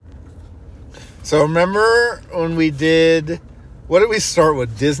So remember when we did... What did we start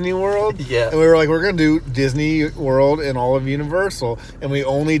with? Disney World? Yeah. And we were like, we're going to do Disney World and all of Universal. And we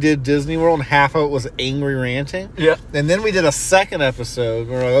only did Disney World, and half of it was angry ranting. Yeah. And then we did a second episode.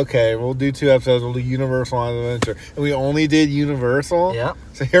 We were like, okay, we'll do 2 episodes. We'll do Universal on Adventure. And we only did Universal. Yeah.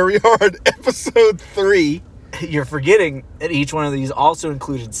 So here we are at episode 3. You're forgetting that each one of these also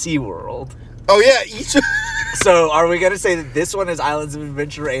included SeaWorld. Oh, yeah. Each... So, are we going to say that this one is Islands of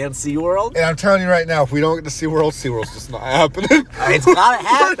Adventure and SeaWorld? And I'm telling you right now, if we don't get to SeaWorld, SeaWorld's just not happening. It's got to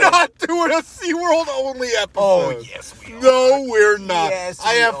happen. We're not doing a SeaWorld only episode. Oh, yes, we are. No, we're not. Yes,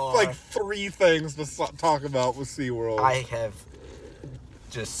 I we have are. like 3 things to talk about with SeaWorld. I have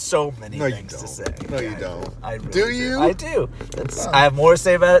just so many No, you things to don't. say. No, you don't. I really Do you? I do. I have more to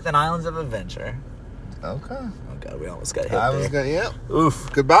say about it than Islands of Adventure. Okay. Oh, God, we almost got hit I there. was gonna, yeah. Oof.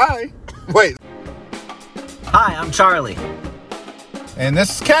 Goodbye. Wait. Hi, I'm Charlie. And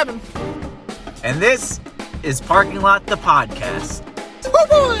this is Kevin. And this is Parking Lot the Podcast.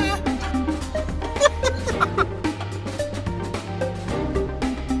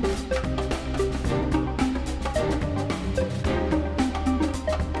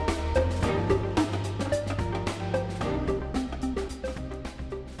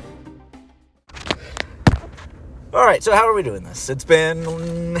 All right, so how are we doing this? It's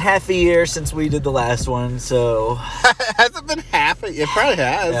been half a year since we did the last one, so... Has it been half? It probably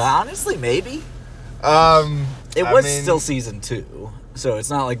has. Yeah, honestly, maybe. It was still season 2, so it's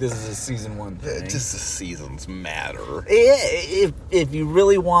not like this is a season 1 thing. Just the seasons matter. If you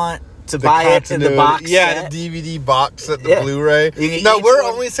really want to buy it in the box set, the DVD box set, the Blu-ray. No, we're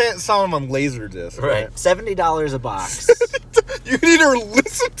only selling them on Laserdisc. right? $70 a box. You can either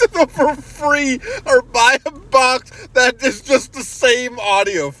listen to them for free or buy a box that is just the same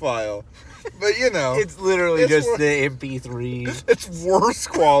audio file. But, you know. It's literally just the MP3. It's worse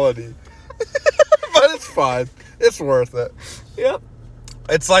quality. But it's fine. It's worth it. Yep.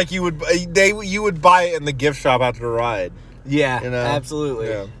 It's like you would buy it in the gift shop after the ride. Yeah, You know? absolutely.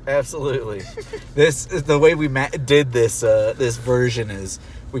 Yeah. Absolutely. The way we did this version is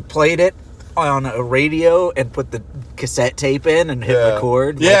we played it on a radio and put the cassette tape in and hit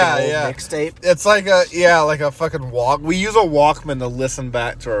record. Like an old mixtape. It's like a fucking walk. We use a Walkman to listen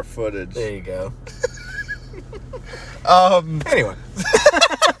back to our footage. There you go. Anyway.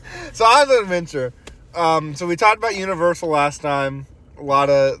 So Islands of Adventure. So we talked about Universal last time. A lot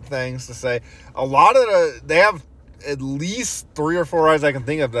of things to say. They have at least 3 or 4 rides I can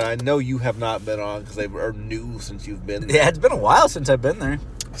think of that I know you have not been on because they are new since you've been there. Yeah, it's been a while since I've been there.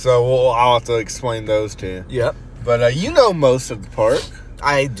 So I'll have to explain those to you. Yep. But you know most of the park.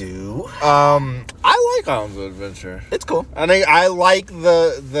 I do. I like Islands of Adventure. It's cool. I think I like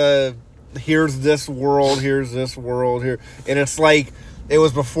the here's this world here, and it's like it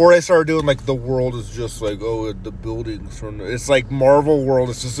was before they started doing like the world is just like the buildings from it's like Marvel world.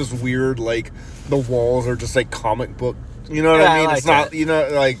 It's just this weird like the walls are just like comic book. You know what I mean? I like it's not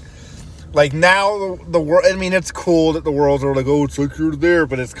like now the world. I mean, it's cool that the worlds are like it's like you're there,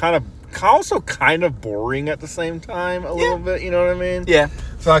 but it's also kind of boring at the same time a little bit. You know what I mean? Yeah.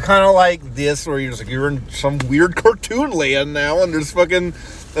 So I kind of like this where you're just like you're in some weird cartoon land now, and there's fucking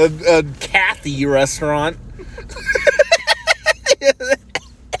a Kathy restaurant.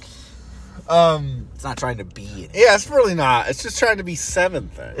 It's not trying to be it. Yeah, it's really not. It's just trying to be 7th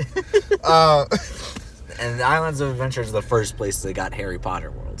thing. And Islands of Adventure is the first place they got Harry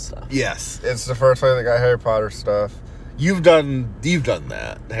Potter world stuff. Yes, it's the first place that got Harry Potter stuff. You've done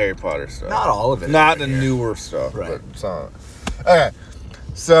that Harry Potter stuff. Not all of it. Not the newer stuff, right? But some. Okay,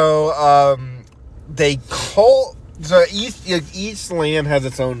 so each land has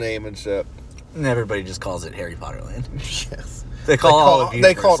its own name and shit. And everybody just calls it Harry Potter Land. Yes. They call it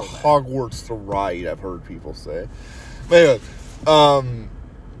Hogwarts the ride, I've heard people say. But anyway,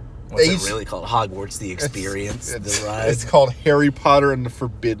 what's it really called? Hogwarts the Experience, the ride? It's called Harry Potter and the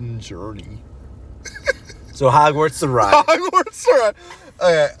Forbidden Journey. So Hogwarts the ride. Hogwarts the ride.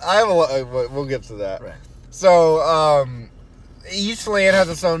 Okay, we'll get to that. Right. So, each land has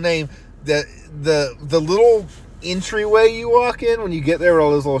its own name. The little entryway you walk in when you get there with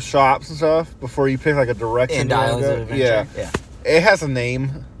all those little shops and stuff before you pick like a direction. And Islands of Adventure. Yeah. It has a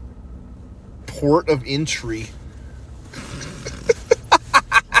name. Port of Entry.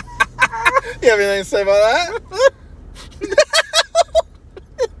 You have anything to say about that?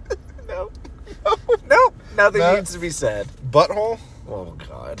 Nope. Nothing needs to be said. Butthole? Oh,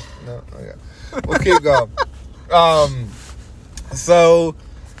 God. No? Okay. We'll keep going. So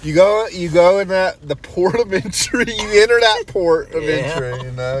you go in the port of entry. You enter that port of entry.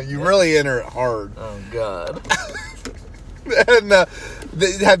 You know, you really enter it hard. Oh, God. And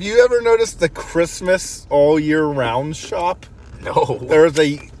Have you ever noticed the Christmas all year round shop? No. There's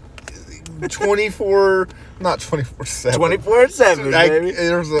a 24, not 24/7. 24/7, baby.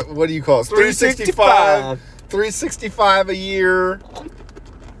 There's a, what do you call it? 365 a year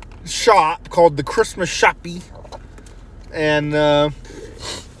shop called the Christmas Shoppy. And, yeah,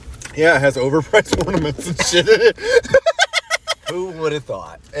 it has overpriced ornaments and shit in it. Who would have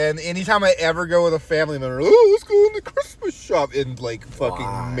thought? And anytime I ever go with a family member, let's go in the Christmas shop in, like, fucking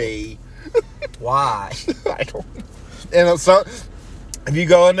Why? May. Why? I don't know. And so, if you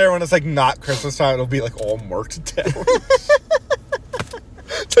go in there when it's, like, not Christmas time, it'll be, like, all marked down.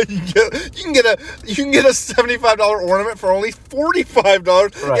 So you can get a $75 ornament for only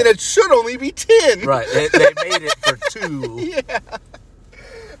 $45, right. And it should only be $10. Right. They made it for $2. Yeah.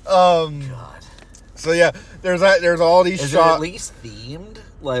 God. So yeah, there's all these Is shops. it at least themed,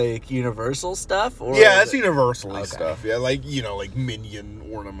 like Universal stuff? Or yeah, it's Universal okay. stuff. Yeah, like like Minion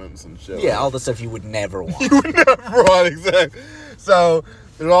ornaments and shit. Yeah, all the stuff you would never want. You would never want, exactly. So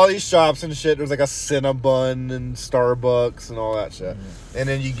there's all these shops and shit. There's like a Cinnabon and Starbucks and all that shit. Mm-hmm. And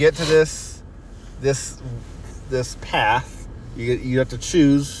then you get to this path. You have to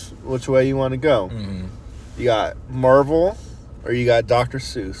choose which way you want to go. Mm-hmm. You got Marvel or you got Dr.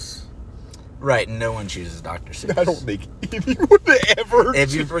 Seuss. Right, no one chooses Dr. Seuss. I don't think anyone ever.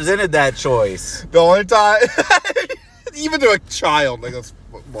 If you presented that choice, The only time, even to a child, like that's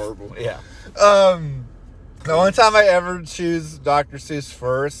Marvel. yeah. The only time I ever choose Dr. Seuss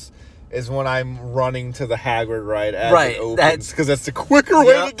first is when I'm running to the Hagrid ride as it opens, because that's the quicker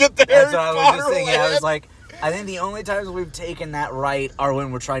way to get the Harry That's what I was Potter just thinking. I land. was like, I think the only times we've taken that right are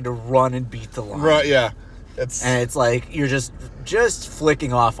when we're trying to run and beat the line. Right, yeah. And it's like you're just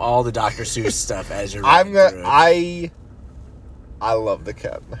flicking off all the Dr. Seuss stuff as you're running through it. I love the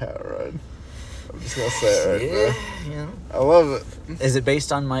Cat in the Hat ride. I'm just gonna say it right there. Yeah. I love it. Is it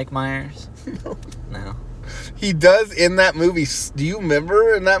based on Mike Myers? No. He does in that movie. Do you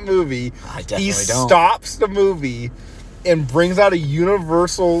remember in that movie? I definitely he don't. stops the movie and brings out a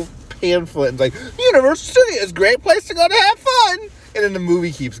Universal pamphlet and like, Universal Studios is a great place to go to have fun. And then the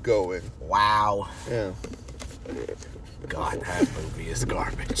movie keeps going. Wow. Yeah. God, that movie is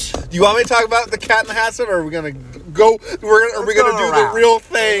garbage. Do you want me to talk about the Cat in the Hat stuff, or are we gonna go? Are we gonna do the real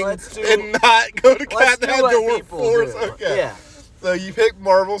thing and not go to Cat in the Hat? We're forced. Okay. Yeah. So you pick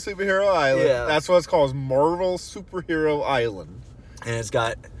Marvel Superhero Island. Yeah. That's what it's called. It's Marvel Superhero Island. And it's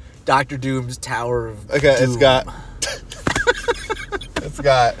got Dr. Doom's Tower of Doom. It's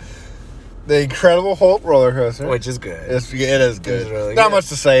got the Incredible Hulk roller coaster, which is good. It is good. It's really Not good. much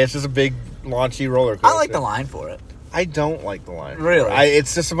to say. It's just a big launchy roller coaster. I like the line for it. I don't like the line. Really?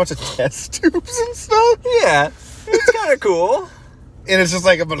 It's just a bunch of test tubes and stuff. Yeah, it's kind of cool. And it's just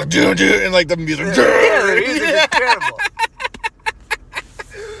like a bunch of do and like the music. Yeah, the music is terrible.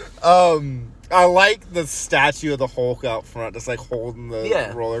 I like the statue of the Hulk out front, just like holding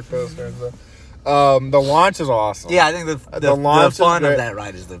the roller coaster and stuff. The launch is awesome. Yeah, I think the fun of that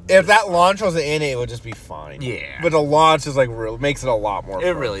ride is the. If that launch wasn't in it, it would just be fine. Yeah, but the launch is like real makes it a lot more. It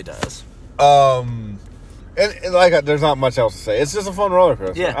fun. really does. And like there's not much else to say. It's just a fun roller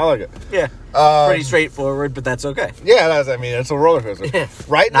coaster. Yeah, I like it. Yeah, pretty straightforward, but that's okay. Yeah, it's a roller coaster. Yeah.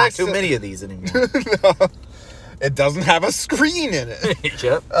 Right Not next too to many of these anymore. No. It doesn't have a screen in it.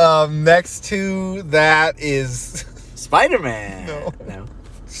 Yep. Next to that is Spider-Man. No.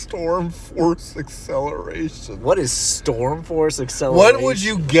 Storm Force Acceleration. What is Storm Force Acceleration? What would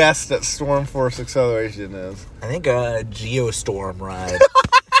you guess that Storm Force Acceleration is? I think a Geostorm ride.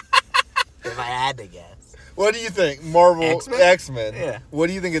 If I had to guess. What do you think? Marvel X-Men? Yeah. What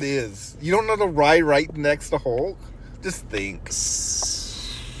do you think it is? You don't know the ride right next to Hulk? Just think.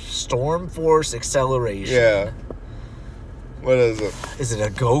 Storm Force Acceleration. Yeah. What is it? Is it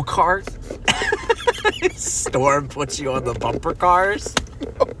a go-kart? Storm puts you on the bumper cars?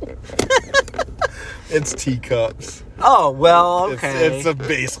 It's teacups. Oh, well, okay. It's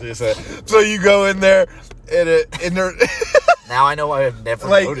basically a set. So you go in there, and now I know why I've never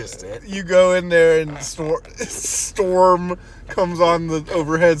noticed it. You go in there, and Storm comes on the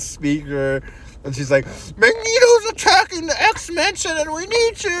overhead speaker, and she's like, Magneto's attacking the X-Mansion, and we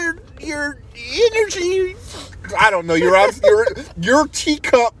need your energy. I don't know. Your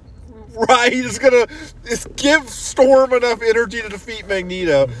teacup ride is gonna give Storm enough energy to defeat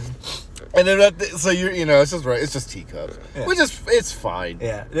Magneto. And then it's just right. It's just teacups, which is it's fine.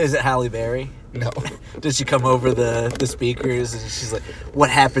 Yeah, is it Halle Berry? No. Does she come over the speakers and she's like, "What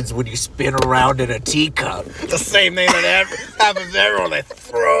happens when you spin around in a teacup?" The same thing that happens to everyone. They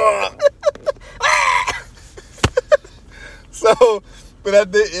throw up. So, but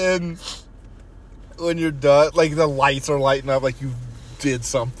at the end, when you're done, like the lights are lighting up, like you did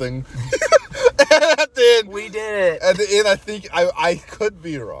something. At the end, we did it. At the end, I think I could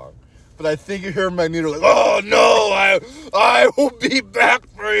be wrong, but I think you hear Magneto like, "Oh no, I will be back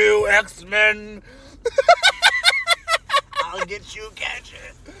for you, X-Men." I'll get you, catch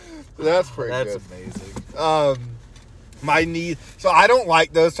it. That's pretty good. That's amazing. My knee. So I don't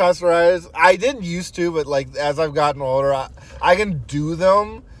like those types of rides. I didn't used to, but like as I've gotten older, I can do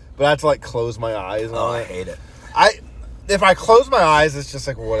them, but I have to like close my eyes. I hate it. If I close my eyes, it's just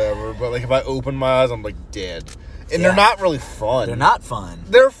like whatever. But like if I open my eyes, I'm like dead. And they're not really fun. They're not fun.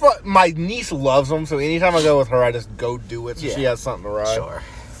 They're fun. My niece loves them, so anytime I go with her, I just go do it so she has something to ride. Sure.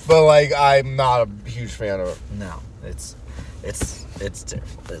 But like I'm not a huge fan of it. No, it's terrible.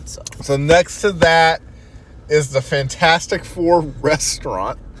 It sucks. So next to that is the Fantastic Four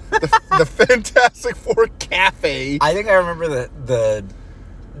restaurant, the Fantastic Four cafe. I think I remember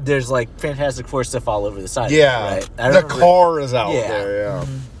there's like Fantastic Four stuff all over the side. Yeah, right? the car is out there. Yeah,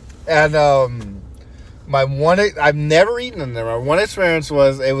 and I've never eaten in there. My one experience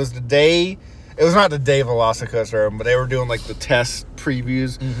was it was not the day Velocicoaster opened, but they were doing like the test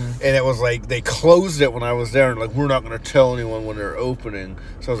previews, and it was like they closed it when I was there, and like we're not going to tell anyone when they're opening.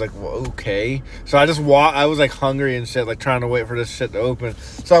 So I was like, well, okay. So I just I was like hungry and shit, like trying to wait for this shit to open.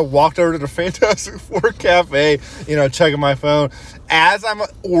 So I walked over to the Fantastic Four cafe, checking my phone. As I'm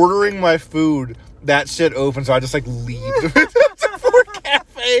ordering my food, that shit opens, so I just like leave the Fantastic Four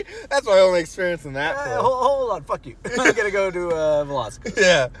cafe. That's my only experience in that. Hold on, fuck you. I'm gonna go to Velocicoaster.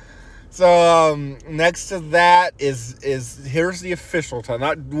 Yeah. So next to that is here's the official time.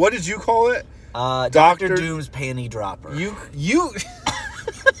 What did you call it? Dr. Doom's panty dropper. You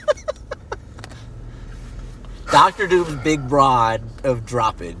Dr. Doom's big rod of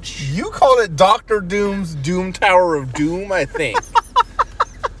droppage. You called it Dr. Doom's Doom Tower of Doom, I think.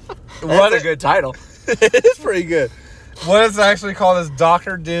 What a good title. It is pretty good. What it's actually called is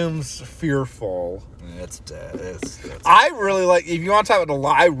Dr. Doom's Fearfall. I really like, if you want to talk about the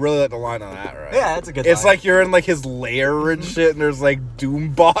line, I really like the line on that, right? Yeah, that's a good It's line. like you're in like his lair and shit, and there's like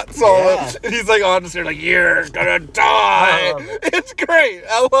Doom bots all up, and he's like on the street like, you're gonna die. It's great.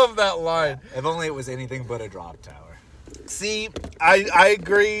 I love that line. If only it was anything but a drop tower. See, I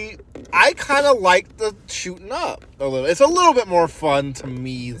agree. I kind of like the shooting up a little. It's a little bit more fun to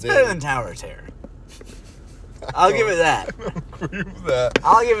me It's better than Tower of Terror. I'll give it that. I don't agree with that.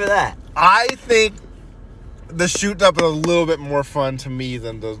 I'll give it that. I think the shooting up is a little bit more fun to me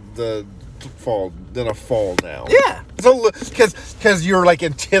than the fall down. Yeah, it's because you're like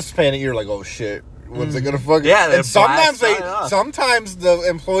anticipating. You're like, oh shit, when's it gonna fucking? Yeah, and sometimes the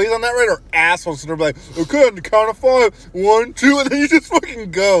employees on that ride are assholes. So they're like, okay, on the count of 5, 1, 2, and then you just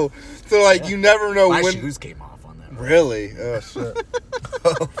fucking go. So like, you never know when. My when. shoes came off on that. Really? Oh shit.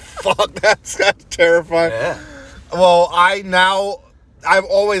 Oh fuck, that's terrifying. Yeah. Well, I've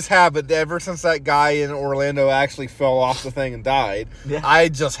always have, but ever since that guy in Orlando actually fell off the thing and died, I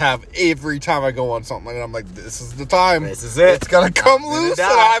just have every time I go on something like that, I'm like, this is the time. This is it. It's gonna come loose,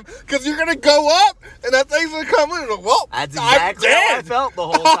 because you're gonna go up, and that thing's gonna come loose. Like, well, that's exactly how I felt the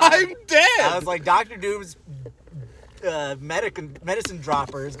whole time. I'm dead. I was like, Dr. Doom's medicine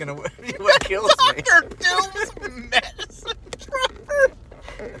dropper is gonna what kills me. Dr. Doom's medicine dropper.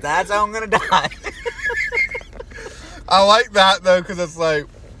 That's how I'm gonna die. I like that though, because it's like,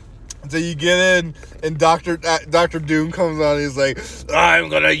 so you get in and Dr. Doom comes on and he's like, I'm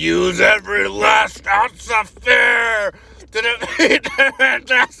gonna use every last ounce of fear to defeat the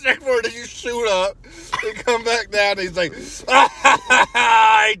Fantastic Four. Then you shoot up and come back down and he's like,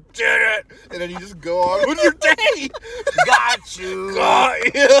 I did it. And then you just go on with your day. Got you.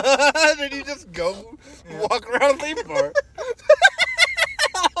 Got you. And then you just go walk around the theme park.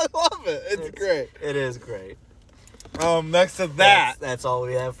 I love it. It's great. It is great. Next to that, that's all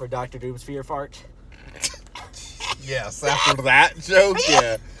we have for Dr. Doom's fear fart. Yes, after that joke,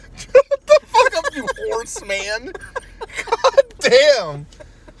 yeah. What the fuck up, you horse man? God damn.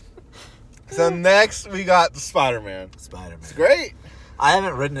 So next we got Spider-Man. It's great. I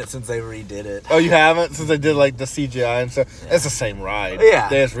haven't ridden it since they redid it. Oh, you haven't? Since they did like the CGI and stuff? Yeah. It's the same ride. Yeah.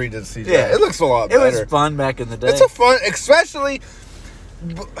 They just redid the CGI. Yeah. It looks a lot better. It was fun back in the day. It's a fun, especially...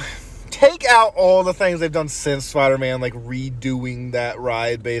 Take out all the things they've done since Spider-Man, like redoing that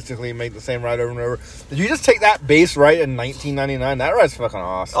ride basically and make the same ride over and over. Did you just take that base ride in 1999? That ride's fucking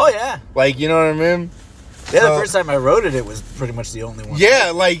awesome. Oh, yeah. Like, you know what I mean? Yeah, the first time I rode it, it was pretty much the only one.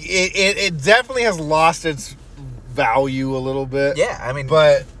 Yeah, like, it definitely has lost its value a little bit. Yeah, I mean,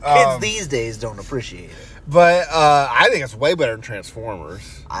 but kids these days don't appreciate it. But I think it's way better than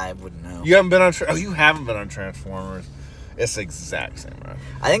Transformers. I wouldn't know. You haven't been on... you haven't been on Transformers. It's the exact same ride.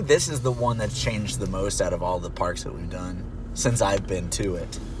 I think this is the one that's changed the most out of all the parks that we've done. since I've been to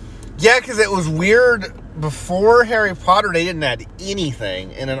it. Yeah, because it was weird. Before Harry Potter, they didn't add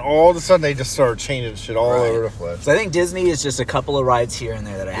anything. And then all of a sudden, they just started changing shit all over the place. So I think Disney is just a couple of rides here and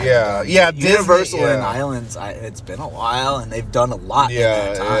there that I haven't done. Yeah, Universal Disney, and Islands, it's been a while, and they've done a lot in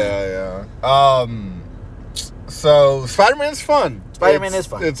that time. So, Spider-Man's fun. Spider-Man is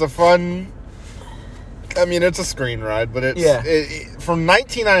fun. It's a fun... I mean, it's a screen ride, but it's... from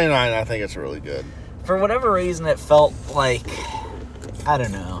 1999, I think it's really good. For whatever reason, it felt like... I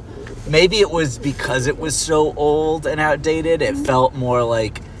don't know. Maybe it was because it was so old and outdated. It felt more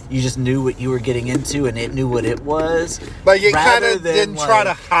like you just knew what you were getting into, and it knew what it was. Like, it kind of didn't try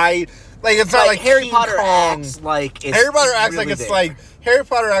to hide... Like, it's not like Harry King Potter Kong. acts like it's Harry Potter acts really like it's there. like... Harry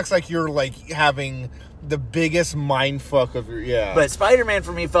Potter acts like you're, like, having... the biggest mind fuck of your But Spider-Man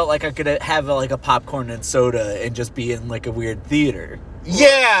for me felt like I could have like a popcorn and soda and just be in like a weird theater.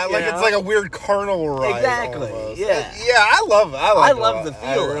 Yeah, like it's like a weird carnival ride. Exactly. Almost. Yeah. Yeah, I love it. I love the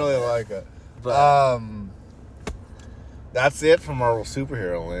feel. I really like it. But, that's it for Marvel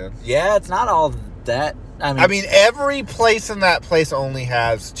Superhero Land. Yeah, it's not all that. I mean, every place in that place only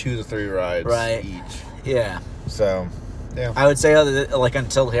has 2 to 3 rides each. Yeah. So, yeah. I would say like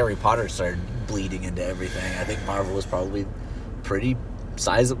until Harry Potter started bleeding into everything, I think Marvel was probably pretty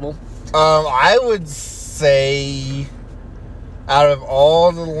sizable. I would say out of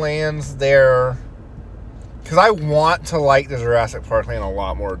all the lands there, because I want to like the Jurassic Park land a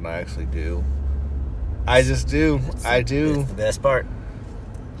lot more than I actually do. I just do. I do. It's the best part.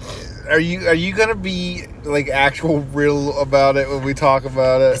 Are you gonna be like actual real about it when we talk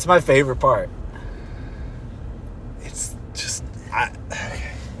about it? It's my favorite part. It's just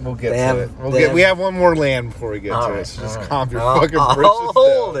we'll get to it. We have one more land before we get to it. So just calm your fucking britches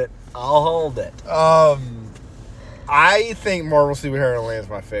down. I'll hold it. I think Marvel Superhero Land is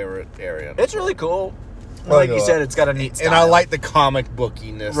my favorite area. It's really cool. Like you said, it's got a neat style. And I like the comic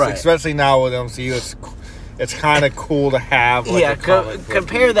bookiness, especially now with MCU. It's kind of cool to have. Like,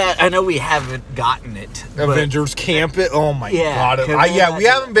 compare that. I know we haven't gotten it. Avengers Camp it. Oh my god! We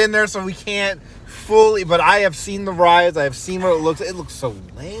haven't been there, so we can't fully. But I have seen the rides. I have seen what it looks. It looks so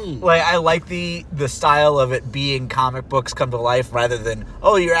lame. Like I like the style of it being comic books come to life rather than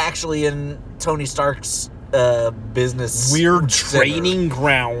you're actually in Tony Stark's business weird training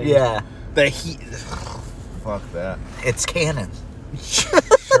ground. Yeah, fuck that. It's canon.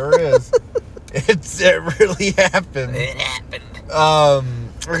 Sure is. It really happened. It happened.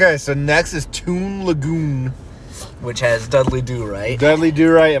 Okay, so next is Toon Lagoon, which has Dudley Do-Right. Dudley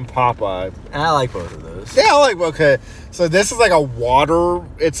Do-Right and Popeye. And I like both of those. Yeah, okay. So this is like a water.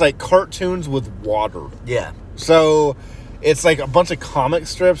 It's like cartoons with water. Yeah. So it's like a bunch of comic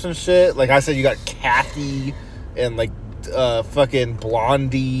strips and shit. Like I said, you got Kathy and like fucking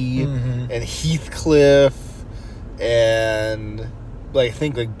Blondie and Heathcliff and like I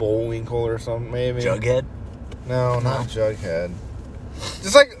think like Bullwinkle or something maybe. Jughead? No, not Jughead.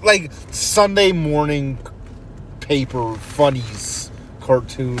 Just like Sunday morning paper funnies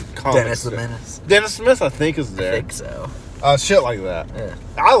cartoon comics. Dennis the Menace. Dennis Smith, I think, is there. I think so. Shit like that. Yeah.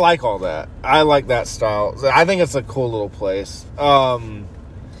 I like all that. I like that style. I think it's a cool little place.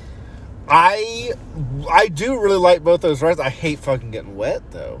 I do really like both those rides. I hate fucking getting wet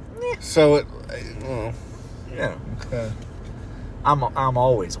though. Yeah. So yeah. Okay. I'm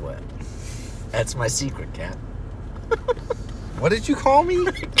always wet. That's my secret, Cat. What did you call me?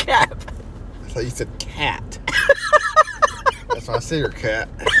 Cat. I thought you said cat. That's my secret, Cat.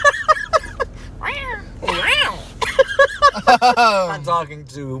 I'm talking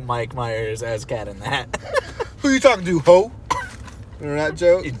to Mike Myers as Cat in that. Who you talking to, ho? Remember that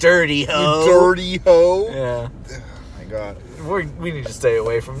joke? You dirty hoe. You dirty hoe. Yeah. Oh my god. We need to stay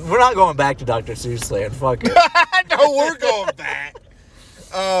away from. We're not going back to Dr. Seuss land. Fuck it. No, we're going back.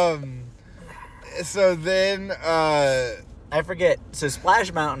 So then, I forget. So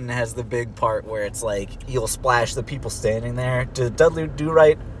Splash Mountain has the big part where it's like you'll splash the people standing there. Did Dudley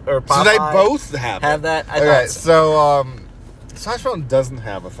Do-Right or Popeye so they both have that? I okay, thought so. Splash Mountain doesn't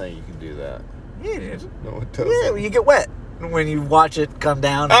have a thing you can do that. Yeah, it is. No, it doesn't. Yeah, you get wet when you watch it come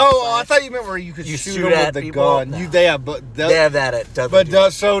down. Oh, I thought you meant where you could shoot them with the people? gun. No. They have that at Dudley.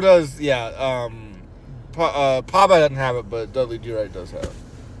 But so does Popeye doesn't have it, but Dudley Do-Right does have it.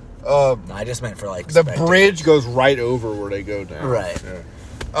 I just meant for like the bridge goes right over where they go down. Right.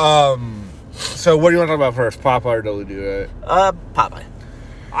 Yeah. So what do you want to talk about first, Popeye or Dudley Do-Right? Popeye.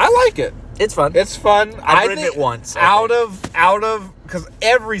 I like it. It's fun. It's fun. I've ridden it once. Out of because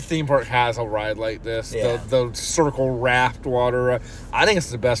every theme park has a ride like this. Yeah. The circle raft water. I think it's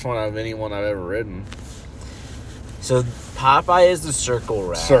the best one out of any one I've ever ridden. So Popeye is the circle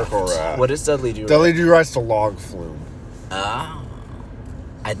raft. Circle raft. What does Dudley Do-Right? Dudley Do-Right's the log flume.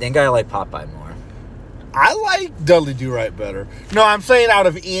 I think I like Popeye more. I like Dudley Do-Right better. No, I'm saying out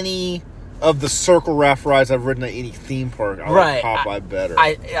of any of the circle raft rides I've ridden at any theme park, I like Popeye better.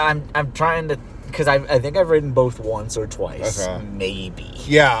 I'm trying to, because I think I've ridden both once or twice, maybe.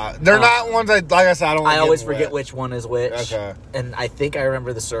 Yeah, they're not ones like I said. I always forget which one is which. Okay, and I think I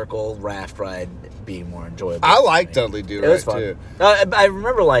remember the circle raft ride being more enjoyable. I like Dudley Do-Right. It was fun too. I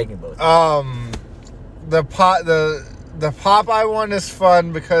remember liking both. The Popeye one is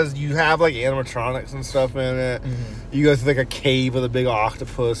fun because you have like animatronics and stuff in it. Mm-hmm. You go to like a cave with a big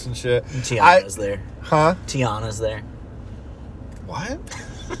octopus and shit. And Tiana's there. Huh? Tiana's there. What?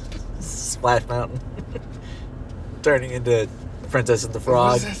 Splash Mountain. Turning into Princess and the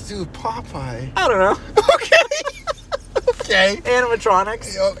Frog. What does that do with Popeye? I don't know. Okay.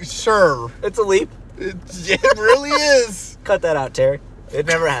 Animatronics. Sure. It's a leap. It really is. Cut that out, Terry. It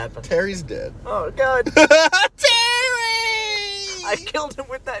never happened. Terry's dead. Oh, God. Terry! I killed him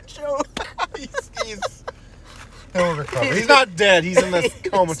with that joke. He'll recover. He's not dead. He's in this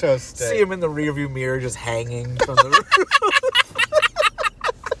comatose state. See him in the rearview mirror just hanging from the roof.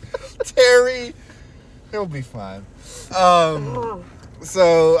 Terry, he'll be fine.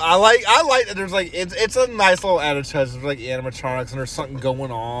 So I like that there's like it's a nice little added touch. There's like animatronics and there's something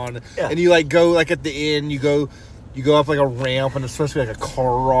going on. Yeah. And you like go like at the end you go up like a ramp and it's supposed to be like a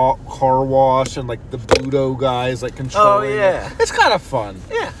car wash and like the Budo guys like controlling. Oh yeah. It's kind of fun.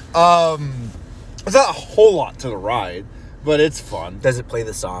 Yeah. It's not a whole lot to the ride, but it's fun. Does it play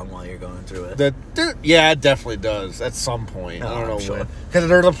the song while you're going through it? Yeah, it definitely does at some point. I don't know when. Because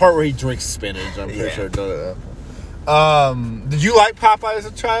there's a part where he drinks spinach. I'm pretty sure it does. Did you like Popeye as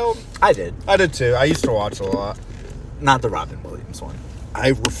a child? I did. I did too. I used to watch a lot. Not the Robin Williams one. I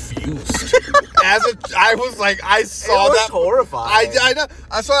refused. I was like, I saw that. Horrifying. I know.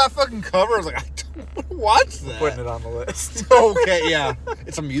 I saw that fucking cover. I was like, I don't want to watch that. Putting it on the list. Okay, yeah.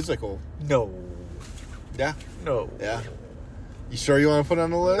 It's a musical. No. Yeah. No. Yeah. You sure you want to put it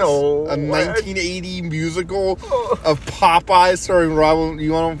on the list? No. A 1980 musical of Popeye starring Robin.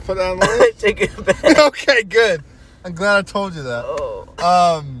 You want to put it on the list? Take it back. Okay, good. I'm glad I told you that.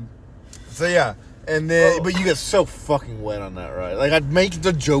 So yeah. And then, but you get so fucking wet on that ride. Like, I'd make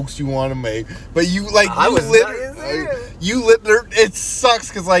the jokes you want to make, but you like it sucks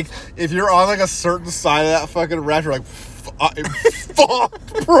because like if you're on like a certain side of that fucking raft, you're like, fuck,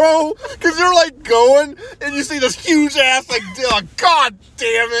 bro, because you're like going and you see this huge ass like, god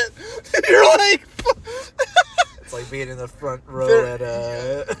damn it, and you're like. It's like being in the front row at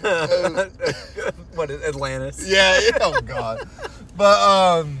what is Atlantis? Yeah. Oh god.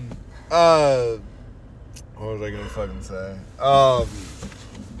 But what was I gonna fucking say?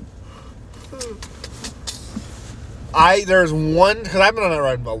 There's one because I've been on that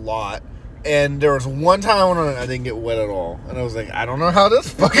ride a lot, and there was one time I went on it, I didn't get wet at all, and I was like, I don't know how this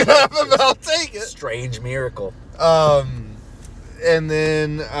fucking happened, but I'll take it. Strange miracle. And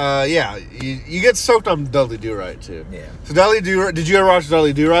then you get soaked on Dudley Do-Right too. Yeah. So Dudley Do-Right, did you ever watch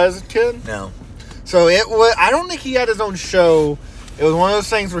Dudley Do-Right as a kid? No. So it was. I don't think he had his own show. It was one of those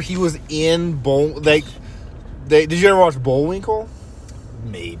things where he was in did you ever watch Bullwinkle?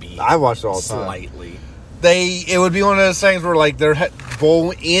 Maybe. I watched it all the time. Slightly. It would be one of those things where like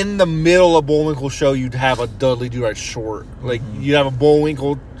in the middle of Bullwinkle show you'd have a Dudley Do-Right short. Like you'd have a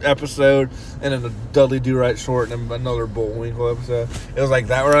Bullwinkle episode and then a Dudley Do-Right short and then another Bullwinkle episode. It was like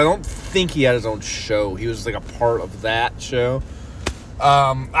that where I don't think he had his own show. He was like a part of that show.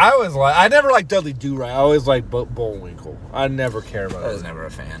 I never liked Dudley Do-Right. I always liked Bullwinkle. I never cared about it. I was never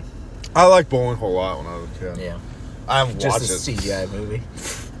a fan. I liked Bullwinkle a lot when I was a kid. Yeah. I watched just a CGI movie.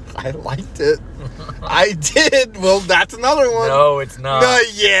 I liked it. I did. Well, that's another one. No, it's not. No,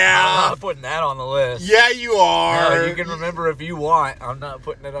 yeah. I'm not putting that on the list. Yeah, you are. No, you can remember if you want. I'm not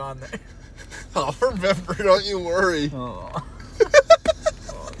putting it on there. I'll remember. Don't you worry. Oh,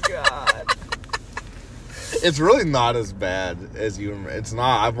 God. It's really not as bad as you remember. It's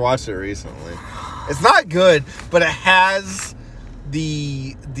not. I've watched it recently. It's not good, but it has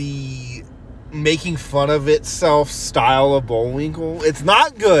the making fun of itself style of Bullwinkle. It's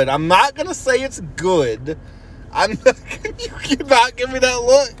not good. I'm not gonna say it's good. You cannot give me that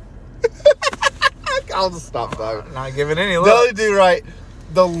look. I'll just stop talking. I'm not giving any look. Dudley Do-Right.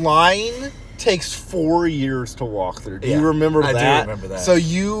 The line takes 4 years to walk through. Do you remember that? I do remember that. So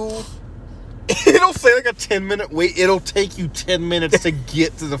it'll say like a 10-minute wait. It'll take you 10 minutes to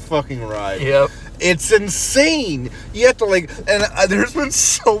get to the fucking ride. Yep. It's insane. You have to and there's been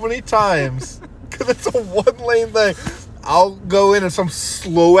so many times, because it's a one-lane thing, I'll go into some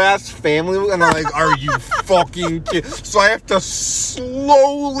slow ass family and I'm like, are you fucking kidding? So I have to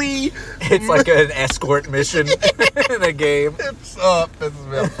slowly. It's like an escort mission in a game. It's up.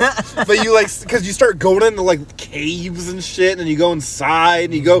 But you like, because you start going into like caves and shit, and you go inside,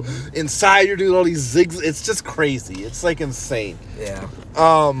 and you go inside, you're doing all these zigs. It's just crazy. It's like insane. Yeah.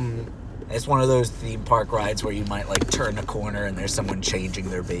 It's one of those theme park rides where you might like turn a corner and there's someone changing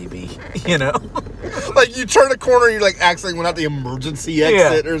their baby, you know? Like you turn a corner and you like accidentally went out the emergency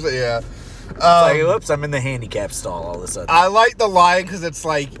exit or something. Yeah. Like, whoops, I'm in the handicap stall all of a sudden. I like the line because it's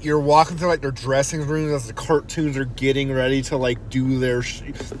like you're walking through like their dressing rooms as the cartoons are getting ready to like do their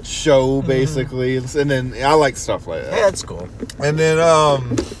show basically. And then I like stuff like that. Yeah, that's cool. And then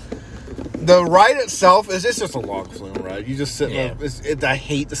the ride itself is just a log flume ride. You just sit there. I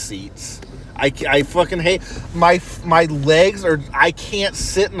hate the seats. I fucking hate my legs are. I can't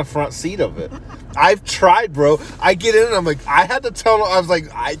sit in the front seat of it. I've tried, bro. I get in and I'm like, I had to tell them, I was like,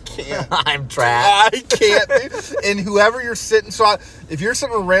 I can't. I'm trapped. I can't. And whoever you're sitting, if you're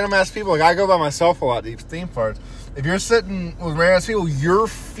sitting with random ass people, like I go by myself a lot to these theme parks. If you're sitting with random ass people, your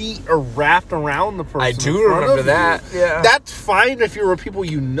feet are wrapped around the person. I do remember that. Yeah. That's fine if you're with people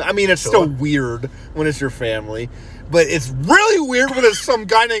you know. I mean, it's still weird when it's your family. But it's really weird when it's some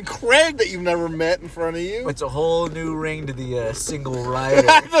guy named Craig that you've never met in front of you. It's a whole new ring to the single rider.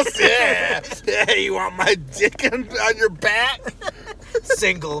 Yeah, you want my dick on your back?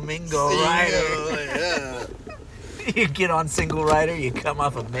 Single rider. Yeah. You get on single rider, you come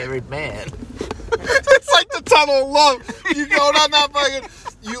off a married man. It's like the tunnel of love. You go down that fucking...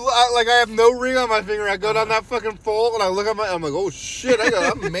 I have no ring on my finger. I go down that fucking pole and I look at I'm like, oh shit,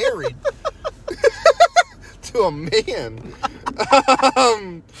 I'm married. To a man.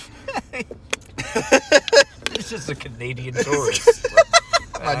 It's just a Canadian tourist.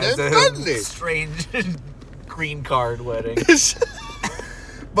 My name's Dudley. Strange green card wedding.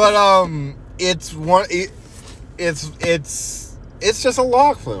 But it's just a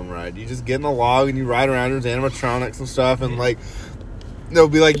log flume ride. You just get in a log and you ride around. There's animatronics and stuff, and like they'll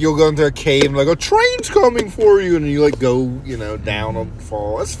be like you'll go into a cave and like a train's coming for you, and you like go down and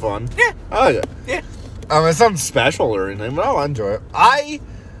fall. It's fun. Yeah, I like it. Yeah. It's something special or anything, but I'll enjoy it. I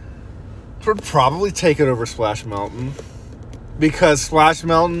would probably take it over Splash Mountain because Splash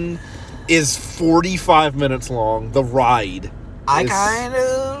Mountain is 45 minutes long. The ride.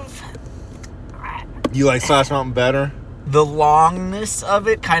 You like Splash Mountain better? The longness of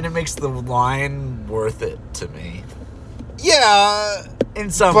it kind of makes the line worth it to me. Yeah. In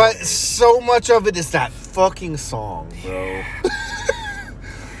some But ways. so much of it is that fucking song, bro.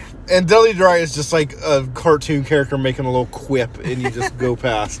 And Dudley Dry is just like a cartoon character making a little quip, and you just go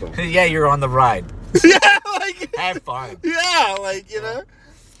past them. Yeah, you're on the ride. Yeah, like have fun. Yeah, like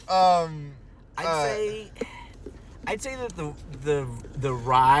I'd say that the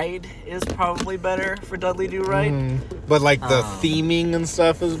ride is probably better for Dudley Do Right. But like the theming and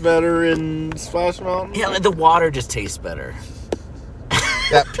stuff is better in Splash Mountain. Yeah, like the water just tastes better.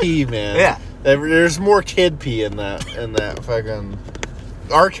 That pee, man. Yeah, there's more kid pee in that fucking.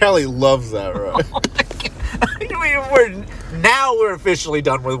 R. Kelly loves that ride. We're officially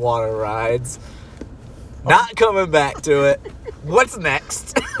done with water rides. Not coming back to it. What's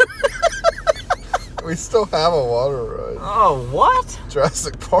next? We still have a water ride. Oh, what?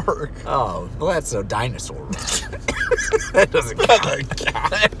 Jurassic Park. Oh, well, that's a dinosaur ride. That doesn't count.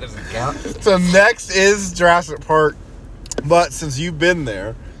 That doesn't count. So next is Jurassic Park, but since you've been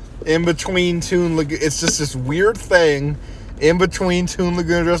there, in between Toon Lagoon, it's just this weird thing. In between Toon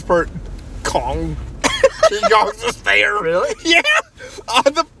Lagoon and Jurassic Park, Kong. King Kong's just there. Really? Yeah. On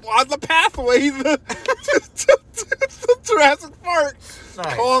the pathway to Jurassic Park.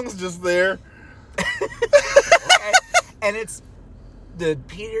 Nice. Kong's just there. And it's the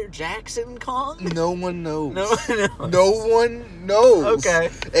Peter Jackson Kong? No one knows. No one knows.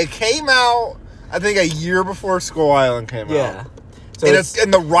 Okay. It came out, I think, a year before Skull Island came out. Yeah. So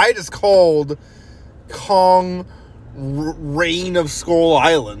and the ride is called Kong Reign of Skull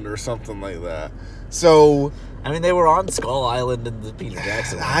Island or something like that. So I mean, they were on Skull Island in the Peter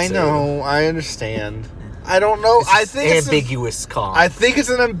Jackson one. I know, I understand. I don't know. I think it's ambiguous Kong. I think it's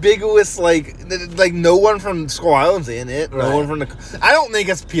an ambiguous like no one from Skull Island's in it. Right. No one from I don't think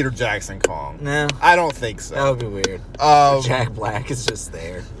it's Peter Jackson Kong. No, I don't think so. That would be weird. Jack Black is just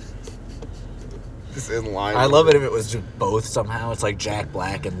there. Just in line. I love it if it was just both somehow. It's like Jack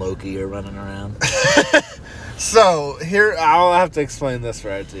Black and Loki are running around. So here, I'll have to explain this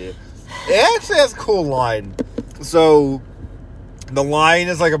right to you. It actually has a cool line. So the line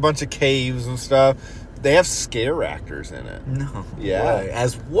is like a bunch of caves and stuff. They have scare actors in it. No. Yeah. Way.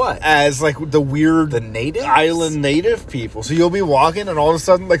 As what? As like the weird natives? island native people. So you'll be walking and all of a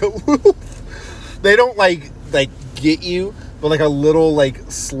sudden like a little they don't like get you, but like a little like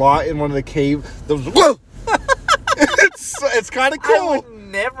slot in one of the cave it's kind of cool. I would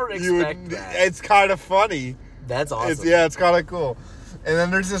never expect that. It's kind of funny. That's awesome. It's kind of cool. And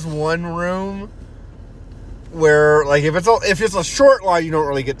then there's this one room where, like, if it's a short line, you don't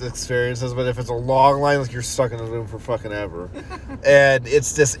really get the experiences, but if it's a long line, like, you're stuck in the room for fucking ever. And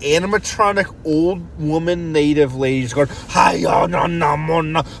it's this animatronic old woman native lady just going,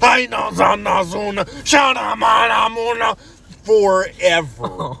 forever.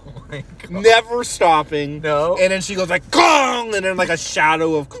 Oh my God. Never stopping. No. And then she goes like, Kong! And then like a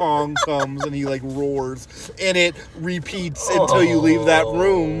shadow of Kong comes and he like roars. And it repeats until you leave that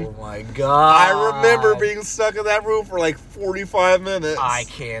room. Oh my God. I remember being stuck in that room for like 45 minutes. I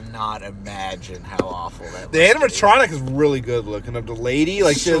cannot imagine how awful that The animatronic is really good looking of the lady.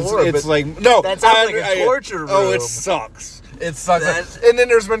 Like sure, it's like, no. That sounds like a torture room. Oh, it sucks. It sucks. And then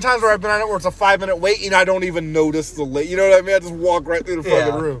there's been times where I've been on it where it's a 5-minute wait and I don't even notice the late. You know what I mean? I just walk right through the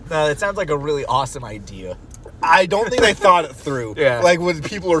fucking room. No, it sounds like a really awesome idea. I don't think they thought it through. Yeah. Like when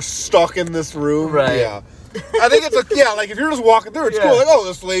people are stuck in this room. Right. Yeah. I think it's like if you're just walking through, it's cool. Like, oh,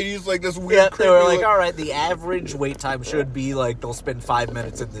 this lady's like this weird. Yeah, they were creepy like, all right, the average wait time should be like they'll spend 5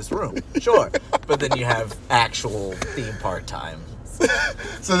 minutes in this room. Sure. But then you have actual theme park time.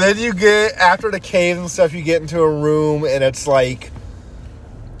 So then you get, after the cave and stuff, you get into a room and it's like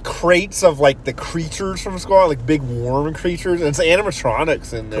crates of like the creatures from Squall, like big worm creatures, and it's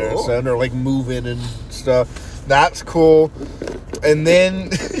animatronics in there. Cool. So they're like moving and stuff. That's cool. And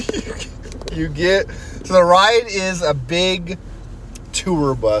then you get, so the ride is a big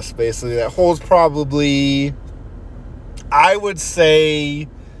tour bus basically that holds probably, I would say,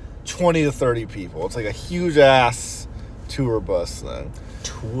 20 to 30 people. It's like a huge ass tour bus thing.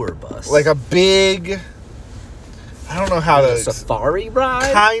 Tour bus? Like a big, I don't know how to... A safari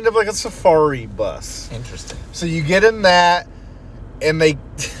ride? Kind of like a safari bus. Interesting. So you get in that, and they...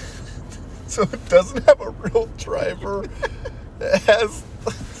 So it doesn't have a real driver. It has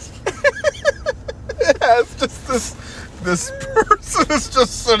just this person is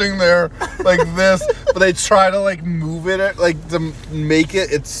just sitting there like this, but they try to like move it, like to make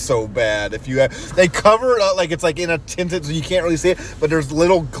it. It's so bad. If you have, they cover it up like it's like in a tinted, so you can't really see it. But there's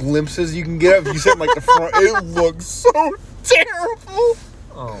little glimpses you can get if you sit in like the front. It looks so terrible.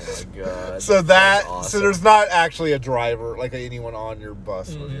 Oh my God. So awesome. So there's not actually a driver, like anyone on your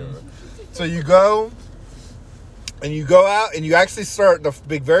bus. So you go. And you go out, and you actually start the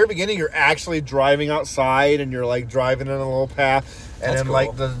very beginning. You're actually driving outside, and you're like driving in a little path, and then cool.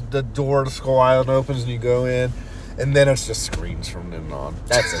 like the door to Skull Island opens, and you go in, and then it's just screens from then on.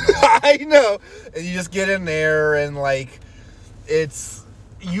 That's it. I know. And you just get in there, and like it's,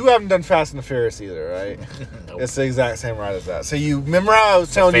 you haven't done Fast and the Furious either, right? Nope. It's the exact same ride as that. So you remember how I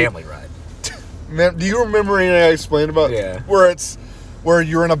was telling you? Family ride. Do you remember anything I explained about? Yeah. Where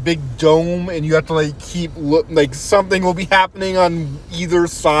you're in a big dome and you have to like keep like something will be happening on either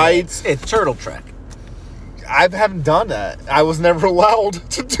side. It's Turtle Trek. I haven't done that. I was never allowed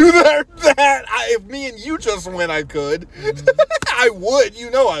to do that. If me and you just went, I could. I would. You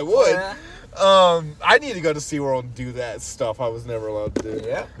know I would. Yeah. I need to go to SeaWorld and do that stuff I was never allowed to do.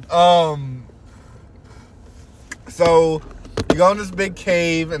 Yeah. So you go in this big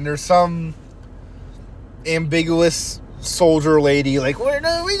cave and there's some ambiguous soldier lady like, we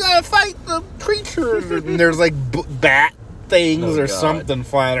gotta fight the creatures. And there's like bat things or something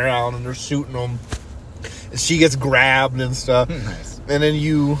flying around and they're shooting them. And she gets grabbed and stuff. Nice. And then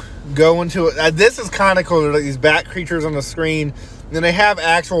you go into it. This is kind of cool. There's like these bat creatures on the screen. And then they have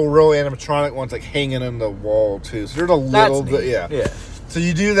actual real animatronic ones like hanging in the wall too. So there's a little bit, yeah. So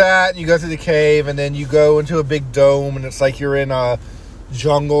you do that, and you go through the cave, and then you go into a big dome, and it's like you're in a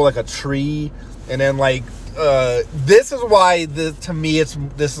jungle, like a tree, and then like this is why to me this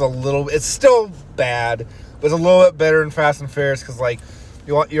is a little. It's still bad, but it's a little bit better than Fast and Furious because like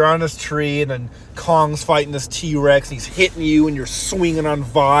you're on this tree, and then Kong's fighting this T-Rex, and he's hitting you, and you're swinging on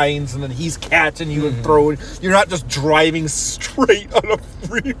vines, and then he's catching you and throwing. You're not just driving straight on a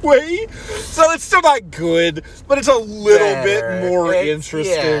freeway, so it's still not good, but it's a little bit more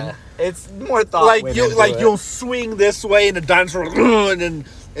interesting. Yeah, it's more thought. You'll swing this way, and the dinosaur,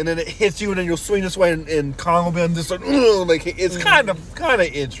 and then it hits you, and then you'll swing this way, and Kong will be on this like it's kind of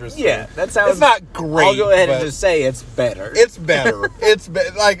interesting. Yeah, that sounds. It's not great. I'll go ahead and just say it's better. It's better.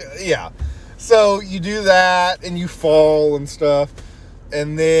 Yeah. So you do that, and you fall and stuff,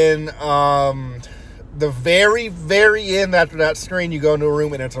 and then the very, very end after that screen, you go into a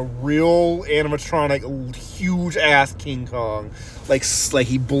room and it's a real animatronic, huge ass King Kong. Like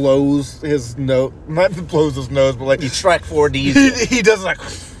he blows his nose, not blows his nose, but like he Shrek 4D. He does like,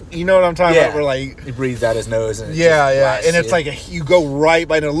 you know what I'm talking about? Where like he breathes out his nose and and it's like you go right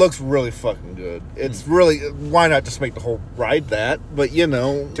by, and it looks really fucking good. It's really, why not just make the whole ride that? But you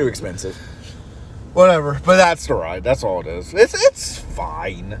know, too expensive. Whatever, but that's the ride. That's all it is. It's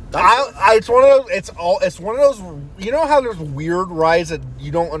fine. It's one of those. It's one of those. You know how there's weird rides that you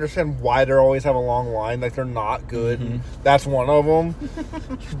don't understand why they always have a long line, like they're not good. Mm-hmm. That's one of them.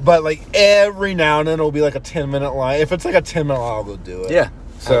 But like every now and then it'll be like a 10-minute line. If it's like a 10-minute line, I'll go do it. Yeah.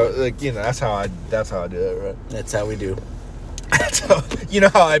 So like, you know, that's how I do it. Right. That's how we do. So, you know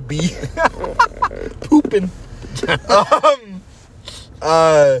how I be pooping.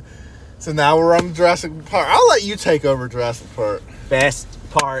 So now we're on Jurassic Park. I'll let you take over Jurassic Park. Best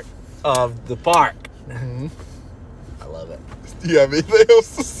part of the park. Mm-hmm. I love it. Do you have anything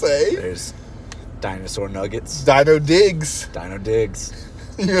else to say? There's dinosaur nuggets. Dino Digs. Dino Digs.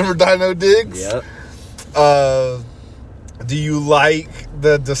 You remember Dino Digs? Yep. Do you like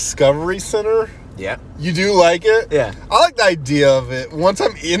the Discovery Center? Yeah. You do like it? Yeah. I like the idea of it. Once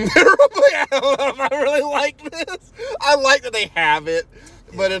I'm in there, I'm like, I don't know if I really like this. I like that they have it.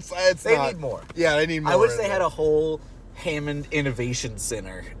 But it's they not. need more. Yeah, they need more. I wish they had a whole Hammond Innovation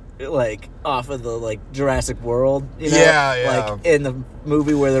Center, like off of the like Jurassic World. You know? Yeah. Like in the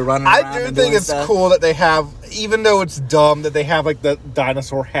movie where they're running around. I do think it's cool that they have, even though it's dumb, that they have like the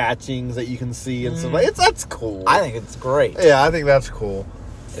dinosaur hatchings that you can see and stuff. Like, that's cool. I think it's great. Yeah, I think that's cool.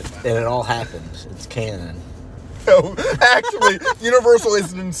 And it all happened. It's canon. No, actually, Universal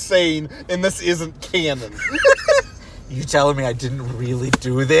isn't insane, and this isn't canon. You telling me I didn't really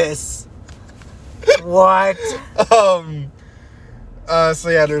do this? What? So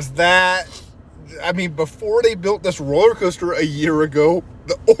yeah, there's that. I mean, before they built this roller coaster a year ago,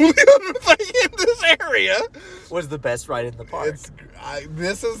 the only other thing in this area was the best ride in the park.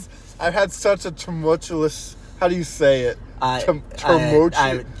 I've had such a tumultuous. How do you say it?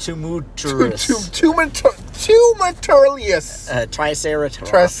 Tumultuous.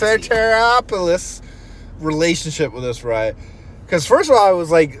 Triceratops relationship with this ride. Because first of all, I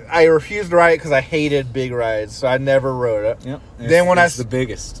was like, I refused to ride it because I hated big rides, so I never rode it. Yep. Then when it's the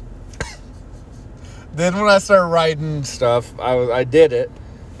biggest. Then when I started riding stuff, I did it,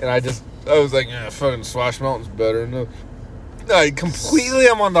 and I was like, fucking Splash Mountain's better. No,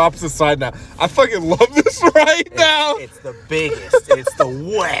 I'm on the opposite side now. I fucking love this ride now. It's the biggest. It's the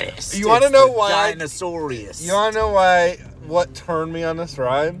wettest. You want to know why? Dinosaurius. You want to know why? What turned me on this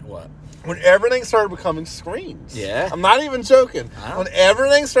ride? What? When everything started becoming screens. Yeah. I'm not even joking. When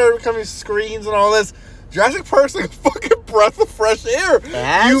everything started becoming screens and all this, Jurassic Park's like a fucking breath of fresh air.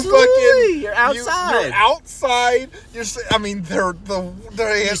 Absolutely. You're outside. You're outside. I mean, you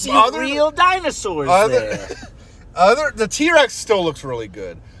see real dinosaurs there. The T-Rex still looks really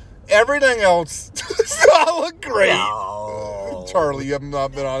good. Everything else does not look great. No. Charlie, you have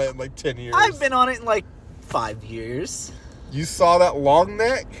not been on it in like 10 years. I've been on it in like 5 years. You saw that long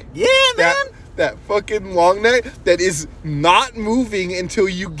neck? Yeah, man. That fucking long neck that is not moving until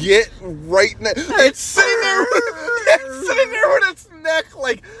you get right next. It's sitting there. It's sitting there with its neck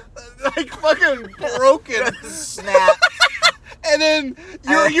like fucking broken. Snap. And then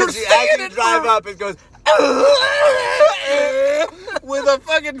you're as you drive up, it goes with a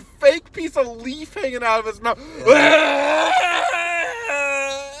fucking fake piece of leaf hanging out of its mouth.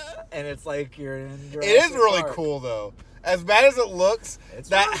 And it's like you're in Jurassic It is really Park. cool though. As bad as it looks,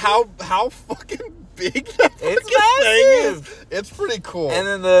 how fucking big that it's massive. thing is. It's pretty cool. And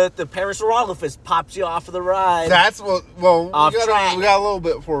then the Parasaurolophus pops you off of the ride. That's what. Well, off we track. got a little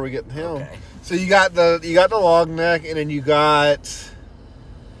bit before we get to him. Okay. So you got the long neck, and then you got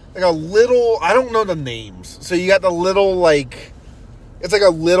like a little. I don't know the names. So you got the little like. It's like a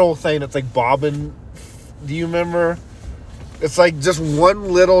little thing that's like bobbing. Do you remember? It's like just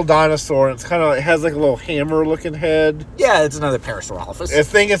one little dinosaur, and it has like a little hammer-looking head. Yeah, it's another Parasaurolophus. I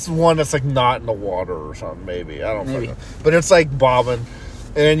think it's one that's like not in the water or something, maybe. I don't know. But it's like bobbing.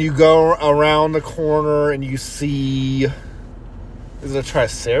 And then you go around the corner and you see... Is it a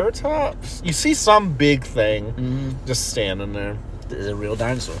Triceratops? You see some big thing just standing there. It's a real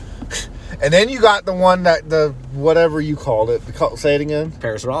dinosaur. And then you got the one the whatever you called it. Say it again.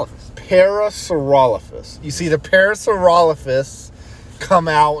 Parasaurolophus. Parasaurolophus. You see the Parasaurolophus come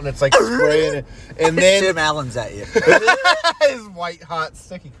out, and it's like spraying it. And then Tim Allen's at you. his white hot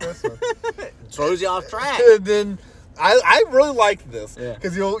sticky Christmas throws you off track. And then I really like this Yeah.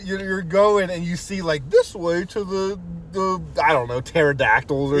 because you're going and you see like this way to the I don't know,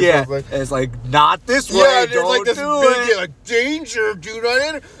 pterodactyls or something. And it's like, not this way. Yeah, don't like this do big it. like danger, do not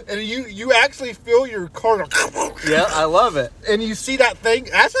enter. And you actually feel your car. Yeah, I love it. And you see that thing.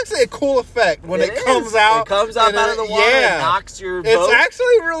 That's actually a cool effect when it comes out. It comes up out of the water and knocks your boat. It's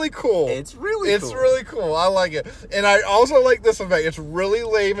actually really cool. It's really cool. I like it. And I also like this effect. It's really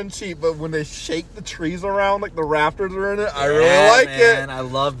lame and cheap, but when they shake the trees around like the rafters are in it, I really like it. I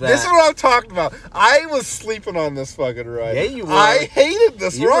love that. This is what I'm talking about. I was sleeping on this fucking ride. Yeah, you were. I hated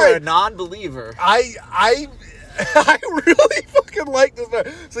this ride. You were a non-believer. I really fucking like this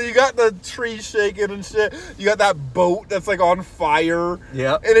ride. So you got the trees shaking and shit. You got that boat that's like on fire.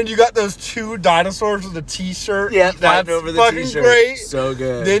 Yep. And then you got those two dinosaurs with a t-shirt. Yeah, that's over the fucking t-shirt. Great. So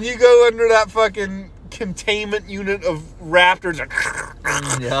good. Then you go under that fucking containment unit of raptors.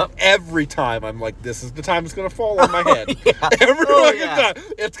 Yep. Every time I'm like, this is the time it's gonna fall on my head. Every time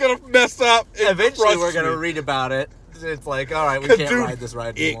it's gonna mess up. Eventually, we're gonna read about it. It's like, all right, we can't ride this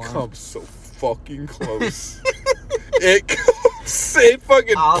ride anymore. It comes so fucking close. It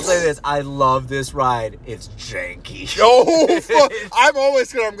fucking. I'll say this: I love this ride. It's janky. Oh, fuck. I'm always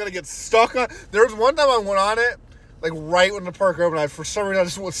scared I'm gonna get stuck on. There was one time I went on it, like right when the park opened. For some reason, I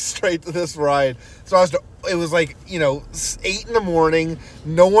just went straight to this ride. So it was like 8 in the morning.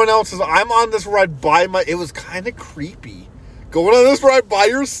 No one else is. I'm on this ride by it was kind of creepy. Going on this ride by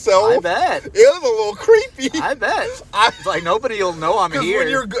yourself. I bet. It was a little creepy. I bet. It's like nobody will know I'm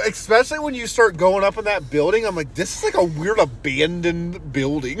here. Especially when you start going up in that building, I'm like, this is like a weird abandoned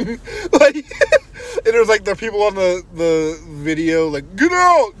building. Like, and there's like the people on the video like, get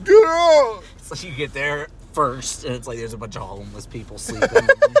out, get out. So you get there first, and it's like there's a bunch of homeless people sleeping.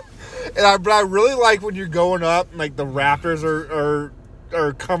 But I really like when you're going up, and like the raptors are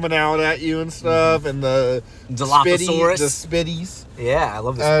coming out at you and stuff, and the Dilophosaurus. The spitties. Yeah, I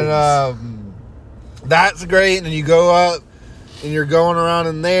love the spitties. And that's great. And then you go up, and you're going around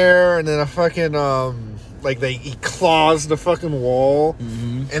in there, and then a fucking he claws the fucking wall,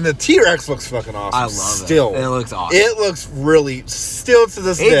 and the T-Rex looks fucking awesome. I love still. it. It looks awesome. It looks really still to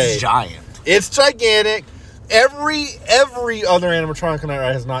this day. It's giant. It's gigantic. Every other animatronic on that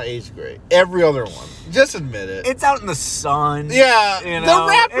ride has not aged great. Every other one. Just admit it. It's out in the sun. Yeah. The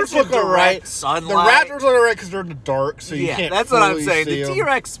Raptors look alright. Sunlight. The Raptors look alright because they're in the dark, so you can't that's what I'm saying. The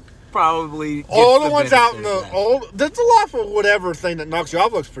T-Rex probably all the ones out in the that's a lot for whatever thing that knocks you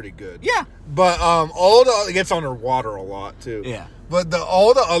off looks pretty good. Yeah. But it gets underwater a lot too. Yeah. But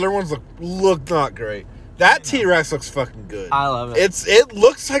all the other ones look not great. That T-Rex looks fucking good. I love it. It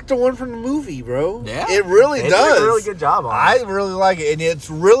looks like the one from the movie, bro. Yeah. It really does. They did a really good job on it. I really like it. And it's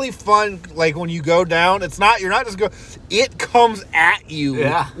really fun, like, when you go down, you're not just going, it comes at you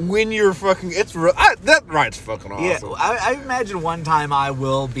when you're fucking, that ride's fucking awesome. Yeah, I imagine one time I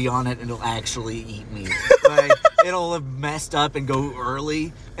will be on it and it'll actually eat me. Like, it'll have messed up and go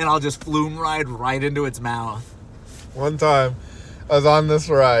early, and I'll just flume ride right into its mouth. One time, I was on this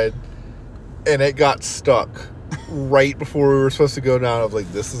ride, and it got stuck right before we were supposed to go down. I was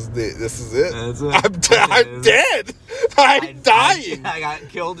like, this is it. That's it. I'm dead. I'm dying. I got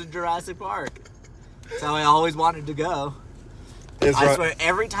killed in Jurassic Park. That's how I always wanted to go. I swear,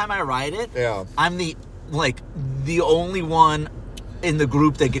 every time I ride it, yeah, I'm the only one in the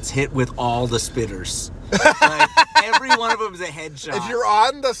group that gets hit with all the spitters. Like, every one of them is a headshot. If you're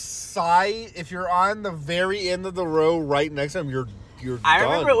on the side, if you're on the very end of the row right next to them, you're I done.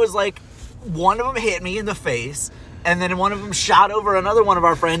 remember it was like, one of them hit me in the face, and then one of them shot over another one of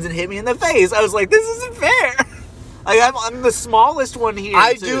our friends and hit me in the face. I was like, this isn't fair. Like, I'm the smallest one here.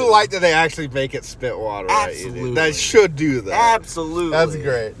 I do like that they actually make it spit water. Absolutely. They should do that. Absolutely. That's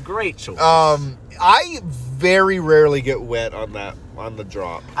great. Great choice. I very rarely get wet on the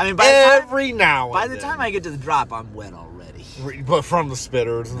drop. I mean, by the time I get to the drop, I'm wet already. But from the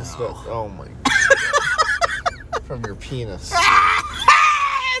spitters and stuff. Oh my god. From your penis.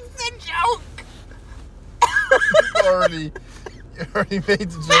 It's a joke. You already made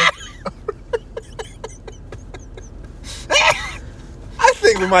the joke. I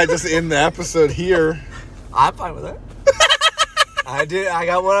think we might just end the episode here. I'm fine with it. I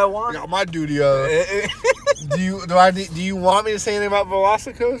got what I want. I got my duty. Do you want me to say anything about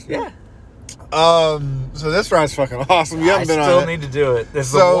Velocicoaster? Yeah. So this ride's fucking awesome. You haven't been on it. I still need to do it. This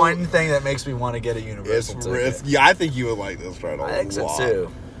is the one thing that makes me want to get a Universal ticket. Yeah, I think you would like this ride a lot. I think so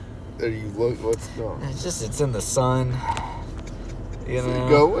too. There you look. What's going? It's in the sun. You know, it's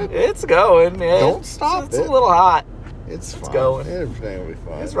going. It's going. Yeah. Don't stop. It's a little hot. It's fine. Going. Everything will be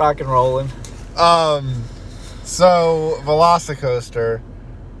fine. It's rock and rolling. So Velocicoaster.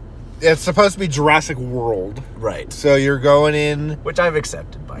 It's supposed to be Jurassic World. Right. So you're going in, which I've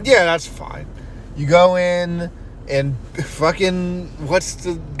accepted by now. Yeah, that's fine. You go in, And fucking, what's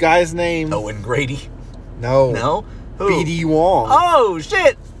the guy's name? Owen Grady. No. No? Who? BD Wong. Oh,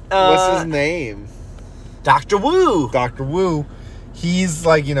 shit. What's his name? Dr. Wu. Dr. Wu. He's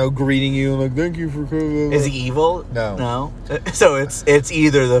like, greeting you, like, thank you for coming. Is he evil? No. So it's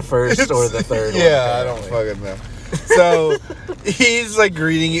either the first or the third one. Yeah, I don't fucking know. So he's like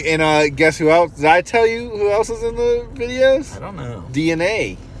greeting you, and guess who else? Did I tell you who else is in the videos? I don't know.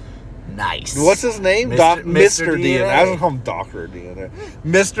 DNA. Nice. What's his name? Mr. Mr. DNA. I was DNA. gonna call him Dr. DNA.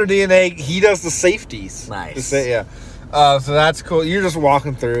 Mr. DNA. He does the safeties. Nice. Yeah. So that's cool. You're just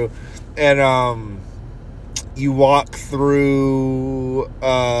walking through, and you walk through.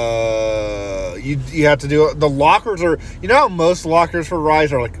 You have to do the lockers are. You know how most lockers for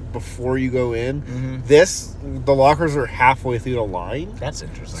rides are like before you go in. Mm-hmm. The lockers are halfway through the line. That's It's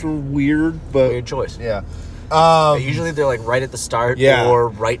interesting. weird, but Weird choice. yeah. Usually they're like right at the start Yeah. or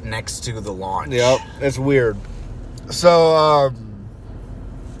right next to the launch. Yep, it's weird. So,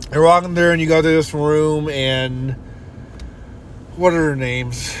 you're walking through and you go to this room, and what are their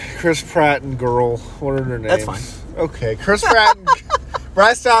names? Chris Pratt and girl. What are their names? That's fine. Okay, Chris Pratt and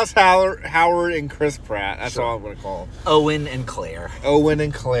Bryce Dallas Howard and Chris Pratt. That's all I'm going to call them. Owen and Claire. Owen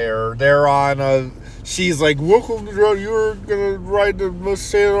and Claire. They're on she's like, welcome to you're going to ride the most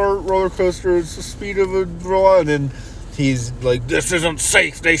state-of-the-art roller coaster. It's the speed of a draw. And then he's like, this isn't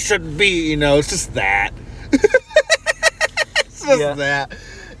safe. They shouldn't be. It's just that. It's just that.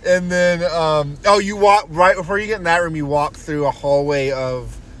 And then, you walk, right before you get in that room, you walk through a hallway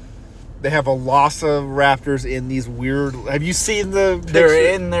of, they have a Velociraptors in these weird, have you seen the picture?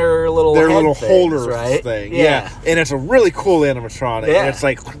 They're in their little holder right? thing. Yeah. And it's a really cool animatronic. Yeah. And it's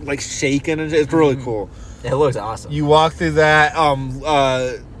like shaking, and it's really cool. It looks awesome. You walk through that,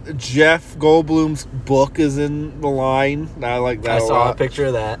 Jeff Goldblum's book is in the line. I like that I a saw lot. a picture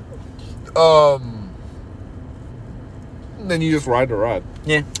of that. Then you just ride the ride.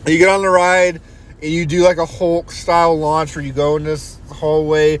 Yeah. You get on the ride, and you do like a Hulk style launch where you go in this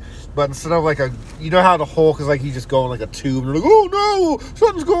hallway, but instead of like you know how the Hulk is like you just go in like a tube, and you're like, oh no,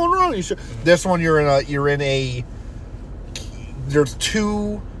 something's going wrong. This one there's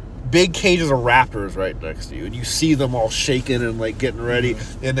two big cages of raptors right next to you, and you see them all shaking and like getting ready,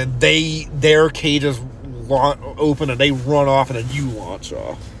 and then their cages open and they run off, and then you launch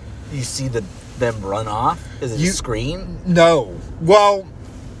off. You see them run off? Is it a screen? No. Well,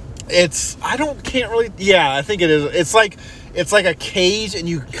 I think it is. It's like a cage, and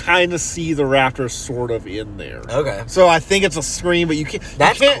you kind of see the raptors sort of in there. Okay. So I think it's a screen, but you can't.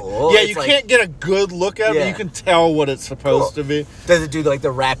 That's cool. Yeah, you can't get a good look at it. But you can tell what it's supposed to be. Does it do like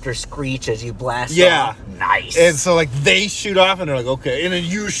the raptor screech as you blast off? Nice. And so like they shoot off, and they're like, okay, and then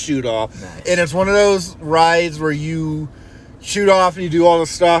you shoot off. Nice. And it's one of those rides where you shoot off and you do all the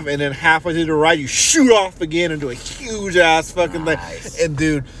stuff, and then halfway through the ride you shoot off again and do a huge ass fucking thing. And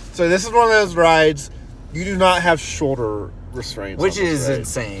dude, so this is one of those rides you do not have shoulder restraints, which on this is ride.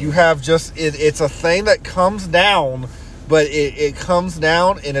 insane. You have just it's a thing that comes down, but it comes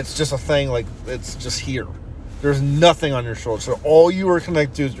down, and it's just a thing, like it's just here. There's nothing on your shoulder, so all you are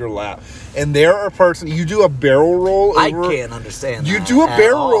connected to is your lap. And there are parts, you do a barrel roll over, I can't understand you that do a at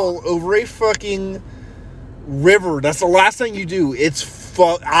barrel all. roll over a fucking river. That's the last thing you do. It's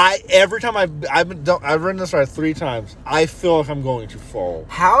every time I've ridden this ride 3 times, I feel like I'm going to fall.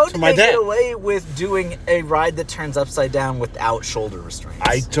 How to did my they get death. away with doing a ride that turns upside down without shoulder restraints?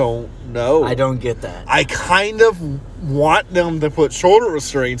 I don't know. I don't get that. I kind of want them to put shoulder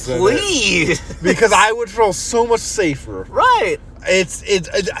restraints in it, Please. because I would feel so much safer. Right.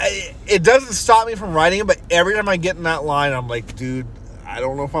 It doesn't stop me from riding it, but every time I get in that line, I'm like, dude, I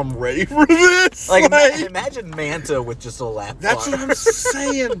don't know if I'm ready for this. Like, imagine Manta with just a lap That's bar. what I'm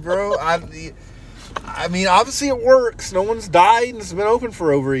saying, bro. I mean, obviously it works. No one's died, and it's been open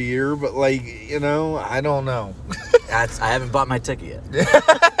for over a year. But like, I don't know. I haven't bought my ticket yet.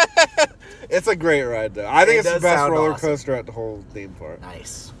 It's a great ride, though. I think it's the does best sound roller awesome. coaster at the whole theme park.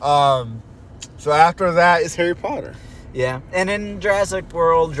 Nice. So after that is Harry Potter. Yeah, and in Jurassic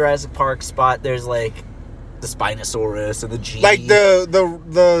Park spot, there's like the Spinosaurus and the G. Like the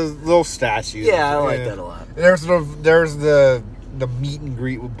little statues. Yeah, I like that a lot. There's the meet and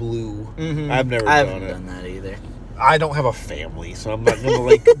greet with Blue. Mm-hmm. I've never I done haven't it. done that either. I don't have a family, so I'm not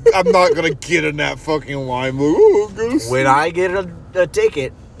gonna I'm not gonna get in that fucking line. Like, oh, I'm gonna see. When I get a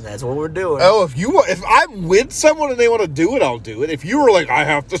ticket, that's what we're doing. Oh, if I'm with someone and they want to do it, I'll do it. If you were like, I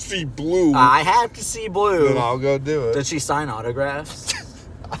have to see Blue, I have to see Blue. then I'll go do it. Did she sign autographs?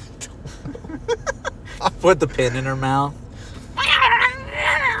 Put the pin in her mouth.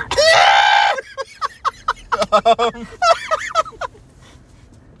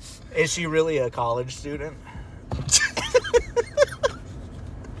 Is she really a college student?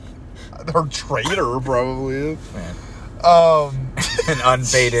 Her trader probably is. Man. An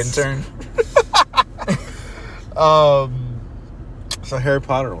unpaid intern. So Harry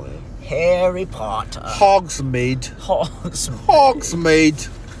Potter land. Harry Potter. Hogsmeade.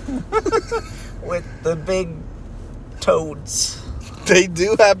 With the big toads. They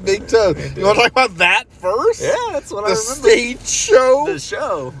do have big toes. You want to talk about that first? Yeah, that's what I remember. The stage show? The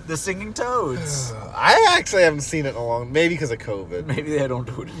show. The Singing Toads. I actually haven't seen it in a long... Maybe because of COVID. Maybe they don't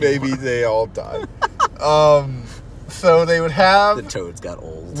do it anymore. Maybe they all died. So they would have... The toads got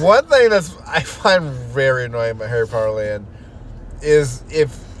old. One thing that's I find very annoying about Harry Potter Land is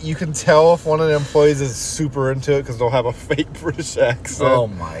if you can tell if one of the employees is super into it because they'll have a fake British accent. Oh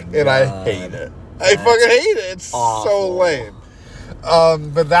my god. And I hate it. I fucking hate it. It's awful. So lame.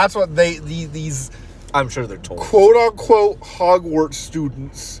 But that's what these I'm sure they're told. Quote unquote Hogwarts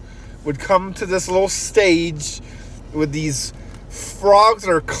students would come to this little stage with these frogs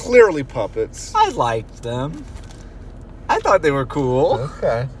that are clearly puppets. I liked them. I thought they were cool.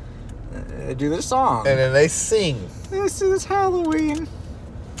 Okay. They do their song. And then they sing. This is Halloween.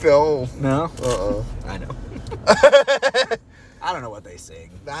 No. No? I know. I don't know what they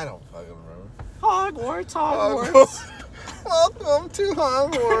sing. I don't fucking remember. Hogwarts. Welcome to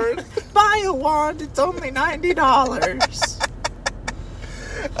Hogwarts. Buy a wand, it's only $90.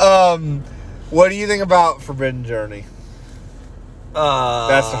 What do you think about Forbidden Journey?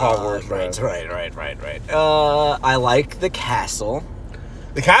 That's the Hogwarts, right. I like the castle.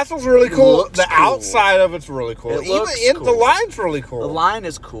 The castle's really cool. The cool. outside of it's really cool. Cool. The line's really cool. The line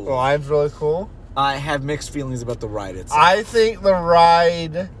is cool. The line's really cool. I have mixed feelings about the ride itself. I think the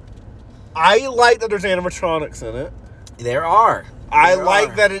ride... I like that there's animatronics in it. There are. I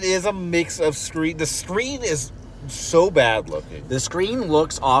like that it is a mix of screen. The screen is so bad looking. The screen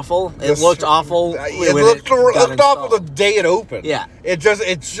looks awful. It looked awful. It looked awful the day it opened. Yeah. It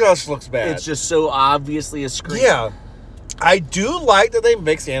just looks bad. It's just so obviously a screen. Yeah. I do like that they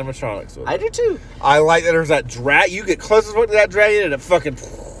mix animatronics with it. I do too. I like that there's that drag. You get close to that dragon and it fucking,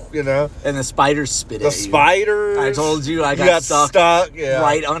 you know. And the spiders spit at you. The spiders. I told you I got stuck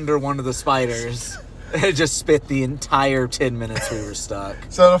right under one of the spiders. It just spit the entire 10 minutes we were stuck.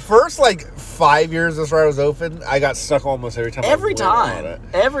 So the first 5 years this ride was open, I got stuck almost every time. Every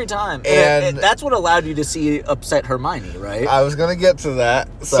time. And that's what allowed you to see upset Hermione, right? I was gonna get to that.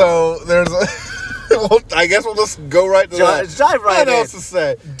 So there's I guess we'll just go right to that. Dive right in. What else to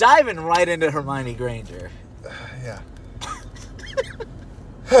say? Diving right into Hermione Granger. Yeah.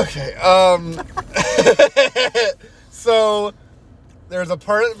 Okay. So there's a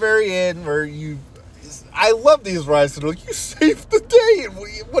part at the very end where I love these rides. They're like, you saved the day. And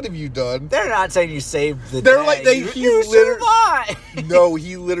what have you done? They're not saying you saved the day. They're like, you survived. No,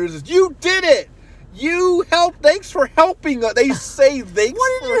 he literally says, you did it. You helped. Thanks for helping us. They say thanks.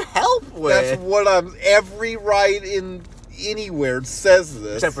 What did you help with? That's what every ride in anywhere says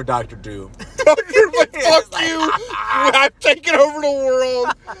this. Except for Dr. Doom. Dr. Doom, fuck you. I've taken over the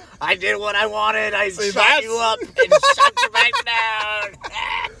world. I did what I wanted. I shot you up and shot you back down.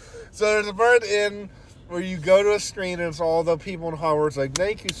 So there's a part in where you go to a screen and it's all the people in Hogwarts like,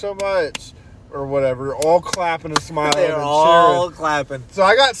 thank you so much, or whatever, all clapping and smiling and cheering. They're all clapping. So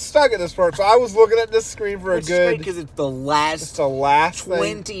I got stuck at this part. So I was looking at this screen for a good... because it's the last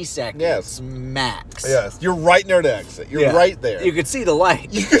 20 seconds. Yes. Max. Yes. You're right near the exit. You're right there. You could see the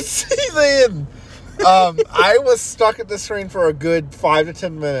light. You could see the end. I was stuck at this screen for a good 5 to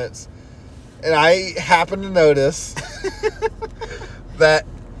 10 minutes. And I happened to notice that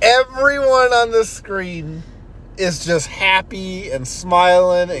everyone on the screen is just happy and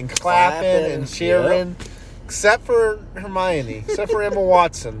smiling and clapping and cheering, except for Hermione, except for Emma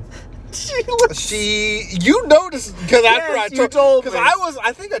Watson. You noticed because after I told because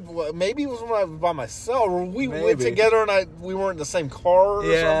I think maybe it was when I was by myself or we went together and we weren't in the same car. Or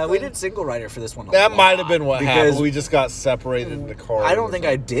something. We did single rider for this one. That might have been what happened. We just got separated in the car. I don't think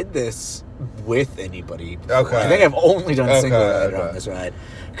I did this with anybody before. Okay, I think I've only done single rider on this ride.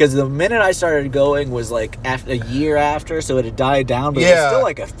 Because the minute I started going was a year after, so it had died down, but it was still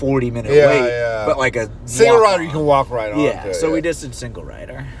a 40-minute wait. Yeah. But a single rider, you can walk right on. Yeah, so we just did single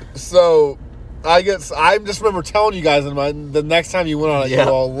rider. So I just remember telling you guys the next time you went on it, you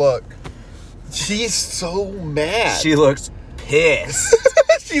all look. She's so mad. She looks pissed.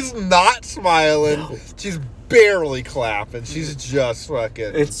 She's not smiling. No. She's barely clapping. She's just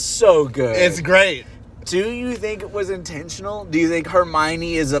fucking. It's so good. It's great. Do you think it was intentional? Do you think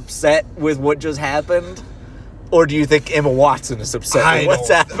Hermione is upset with what just happened? Or do you think Emma Watson is upset with what's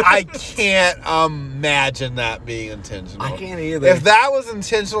happening? I can't imagine that being intentional. I can't either. If that was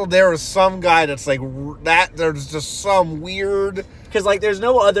intentional, there was some guy that's like that. There's just some weird Because, like, there's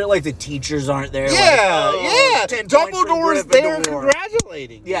no other, like, the teachers aren't there. Yeah, like, 10 Dumbledore is there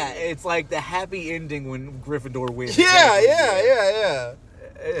congratulating. Yeah, it's like the happy ending when Gryffindor wins. Yeah.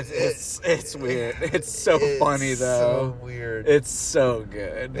 It's weird. It's so funny, though. So weird. It's so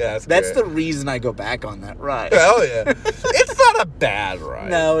good. Yeah, that's the reason I go back on that ride. Oh, yeah. It's not a bad ride.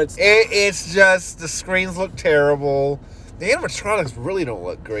 No, it's just the screens look terrible. The animatronics really don't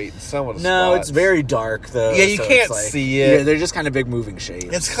look great in some of the spots. it's very dark, though. Yeah, you can't see it. Yeah, they're just kind of big moving shapes.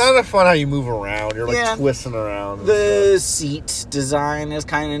 It's kind of fun how you move around. You're, like, twisting around. The seat design is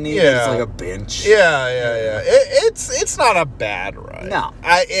kind of neat. Yeah. It's like a bench. Yeah. It's not a bad ride. No.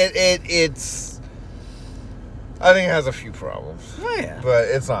 It's... I think it has a few problems. Oh, yeah. But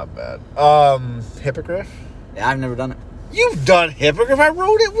it's not bad. Hippogriff? Yeah, I've never done it. You've done Hippogriff. I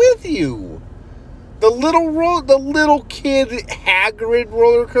rode it with you. The little kid Hagrid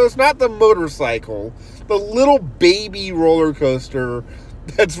roller coaster, not the motorcycle, the little baby roller coaster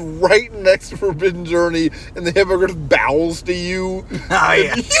that's right next to Forbidden Journey, and the Hippogriff bows to you. Oh,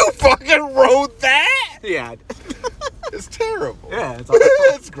 yeah. You fucking rode that? Yeah. It's terrible. Yeah, it's awesome.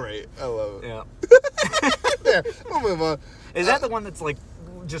 It's great. I love it. Yeah. Yeah, we'll move on. Is that the one that's like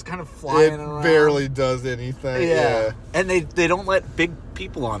just kind of flying around? It barely does anything. Yeah. And they don't let big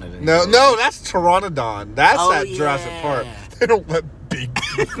people on it anymore. No, that's Pteranodon. That's at yeah. Jurassic Park. They don't let big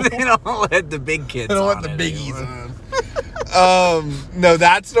people. They don't let the big kids They don't on let the it biggies anymore. on. No,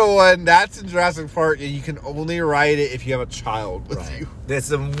 that's the one. That's in Jurassic Park, and you can only ride it if you have a child with you. That's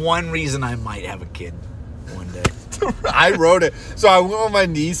the one reason I might have a kid one day. I rode it. So I went with my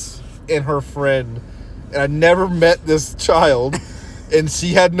niece and her friend, and I never met this child. And she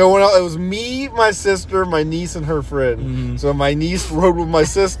had no one else. It was me, my sister, my niece, and her friend. Mm-hmm. So my niece rode with my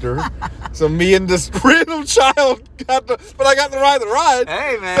sister. So me and this random child but I got to ride the ride.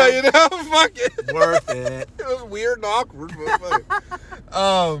 Hey, man. So, you know, fuck it. Worth it. It was weird and awkward, but funny.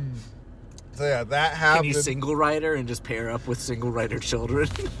 So yeah, that happened. Can you single rider and just pair up with single rider children?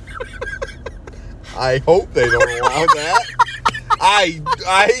 I hope they don't allow that. I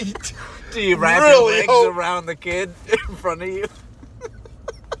Do you wrap really your legs around the kid in front of you?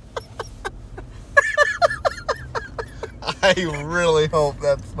 I really hope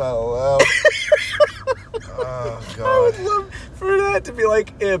that's not allowed. Oh, God. I would love for that to be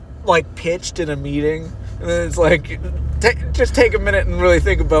like pitched in a meeting, and then it's like, just take a minute and really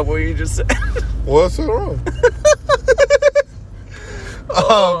think about what you just said. What's wrong?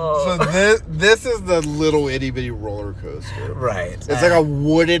 So this is the little itty bitty roller coaster. Right. It's like a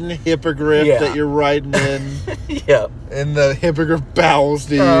wooden hippogriff that you're riding in. Yep. And the hippogriff bows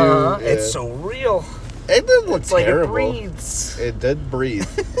to you. It's so real. It didn't look terrible. Like it breathes. It did breathe.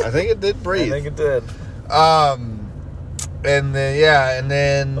 I think it did breathe. I think it did. And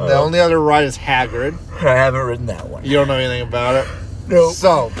then the only other ride is Hagrid. I haven't ridden that one. You don't know anything about it? Nope.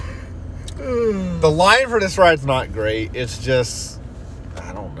 So, the line for this ride's not great. It's just,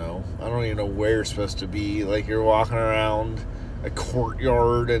 I don't know. I don't even know where you're supposed to be. Like, you're walking around a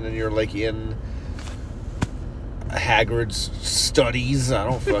courtyard, and then you're, like, in Hagrid's studies. I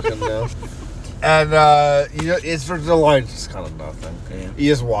don't fucking know. And, it's for the line's just kind of nothing. Yeah.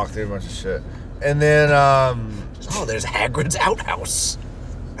 You just walk through a bunch of shit. And then, there's Hagrid's outhouse.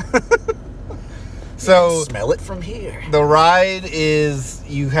 So smell it from here. The ride is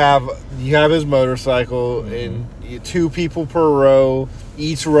you have his motorcycle, and two people per row.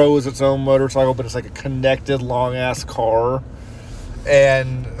 Each row is its own motorcycle, but it's like a connected long ass car.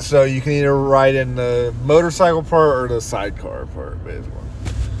 And so you can either ride in the motorcycle part or the sidecar part, basically.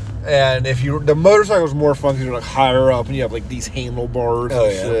 And the motorcycle is more fun because you're like higher up and you have like these handlebars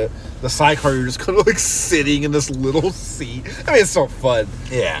and shit. The sidecar, you're just kind of like sitting in this little seat. I mean, it's so fun.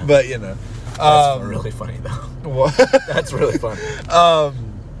 Yeah. But you know, that's really funny though. What? That's really funny.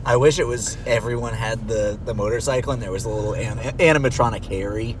 I wish it was everyone had the motorcycle and there was a little animatronic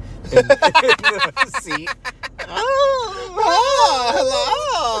Harry in the seat. Hello.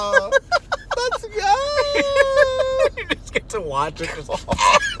 Let's go. You just get to watch it.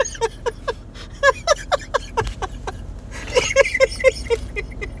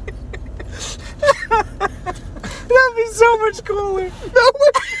 That'd be so much cooler.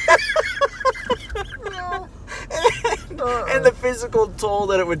 And the physical toll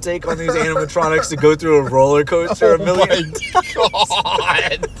that it would take on these animatronics to go through a roller coaster a million times.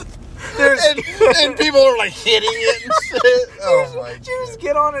 God. And people are like hitting it and shit. Oh my God. You just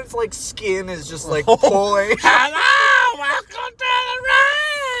get on it, it's like skin is just like pulling. Hello, welcome to the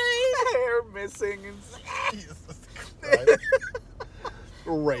ride. Hair missing and Jesus Christ.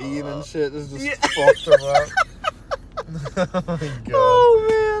 Rain and shit is just fucked them up. Oh my God.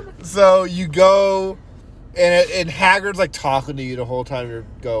 Oh man. So you go And Hagrid's like talking to you the whole time you're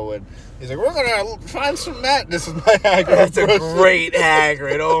going. He's like, we're gonna find some net. This is my Hagrid. That's a great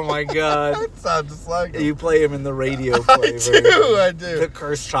Hagrid. Oh my god. That sounds just like him. You play him in the radio play version. I do. The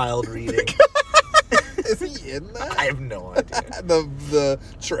Cursed Child reading. Is he in that? I have no idea. the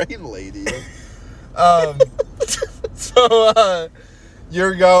train lady. So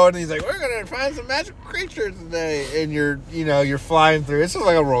you're going, and he's like, we're gonna find some magical creatures today, and you're flying through. It's just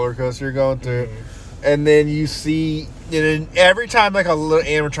like a roller coaster you're going through, and then you see, and every time like a little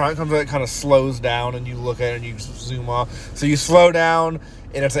animatronic comes out, it kind of slows down, and you look at it and you zoom off. So you slow down,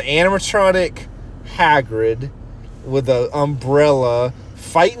 and it's an animatronic Hagrid with an umbrella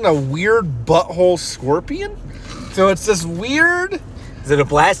fighting a weird butthole scorpion. So it's this weird. Is it a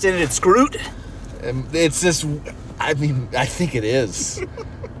blast-ended Scroot? It's this. I mean, I think it is.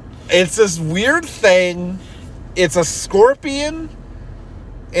 It's this weird thing. It's a scorpion,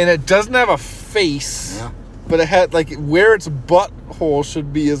 and it doesn't have a face. Yeah. But it had, like, where its butthole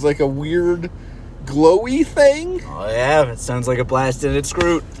should be is, like, a weird glowy thing. Oh, yeah. It sounds like a blast-ended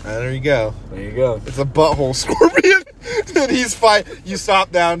Scroot. There you go. There you go. It's a butthole scorpion. And he's fighting. You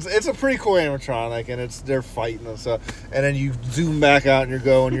stop down. It's a pretty cool animatronic, and they're fighting and stuff. And then you zoom back out, and you're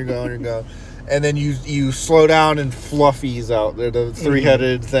going. And then you slow down, and Fluffy's out there, the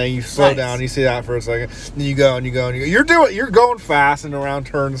three-headed thing. You slow down, you see that for a second. Then you go. You're going fast and around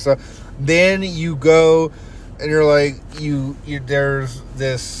turns and stuff. Then you go, and you're like, there's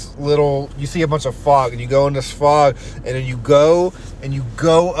this little, you see a bunch of fog, and you go in this fog, and then you go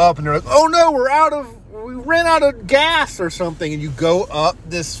up, and they're like, oh no, we ran out of gas or something, and you go up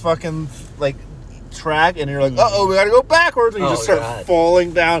this fucking, like, track, and you're like, uh-oh, we gotta go backwards, and you just start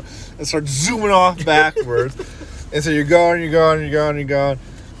falling down and start zooming off backwards. And so you're going,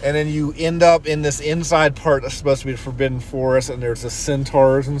 and then you end up in this inside part that's supposed to be the Forbidden Forest, and there's the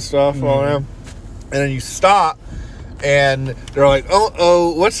centaurs and stuff on them. And then you stop, and they're like,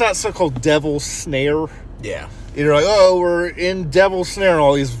 oh, what's that so-called Devil's Snare? Yeah. And you're like, oh, we're in Devil's Snare, and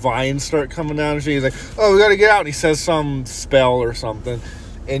all these vines start coming down, and he's like, oh, we gotta get out, and he says some spell or something.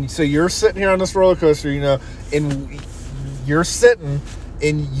 And so you're sitting here on this roller coaster, and you're sitting,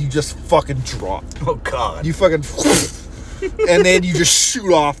 and you just fucking drop. Oh, God. You fucking... and then you just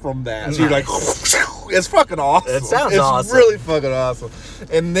shoot off from that. So you're like... It's fucking awesome. It sounds awesome. It's really fucking awesome.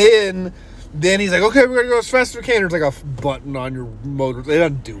 And then he's like, okay, we're going to go as fast as we can. There's like a button on your motor. They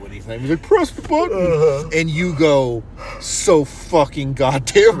don't do anything. He's like, press the button. And you go so fucking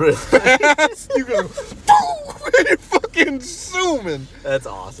goddamn fast. You go... and you're fucking zooming. That's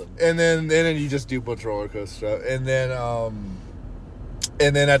awesome. And then you just do a bunch of roller coaster stuff. And then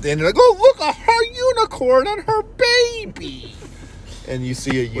at the end you're like, oh, look, her unicorn and her baby. And you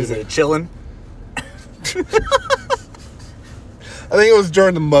see a unicorn. Was it chilling? I think it was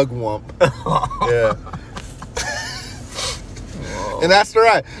during the Mugwump. Yeah. And that's the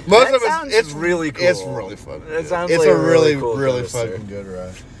ride. Most of it's really cool. It's really fun. It sounds it's like a really, cool really fucking good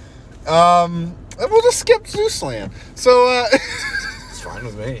ride. And we'll just skip Zeusland. So, it's fine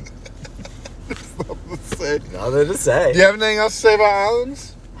with me. Say. Nothing to say. Do you have anything else to say about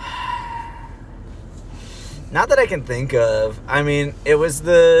Islands? Not that I can think of. I mean, it was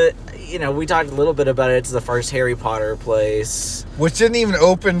we talked a little bit about it. It's the first Harry Potter place. Which didn't even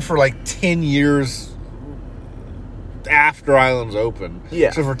open for like 10 years after Islands opened. Yeah.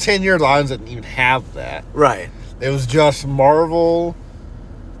 So for 10 years, Islands didn't even have that. Right. It was just Marvel,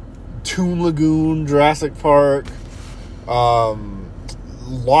 Toon Lagoon, Jurassic Park,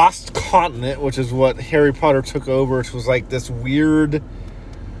 Lost Continent, which is what Harry Potter took over, which was like this weird,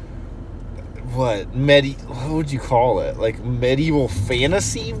 what would you call it? Like medieval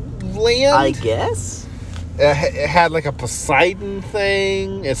fantasy land? I guess. It had like a Poseidon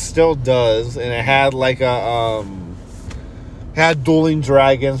thing. It still does. And it had like had Dueling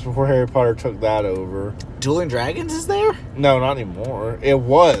Dragons before Harry Potter took that over. Dueling Dragons is there? No, not anymore. It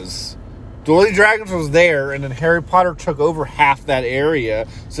was. Dueling Dragons was there, and then Harry Potter took over half that area,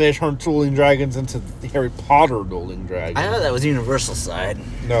 so they turned Dueling Dragons into the Harry Potter Dueling Dragons. I thought that was Universal side.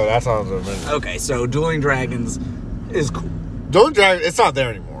 No, that's not what I meant. Okay, so Dueling Dragons is cool. Dueling Dragons, it's not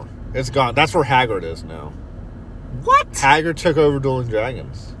there anymore. It's gone. That's where Hagrid is now. What? Hagrid took over Dueling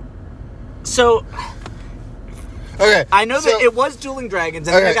Dragons. So... Okay, I know that it was Dueling Dragons,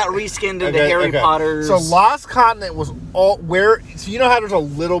 and then it got reskinned into Harry Potter's... So Lost Continent was all where... So you know how there's a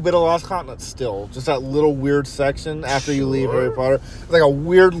little bit of Lost Continent still? Just that little weird section after you leave Harry Potter? It's like a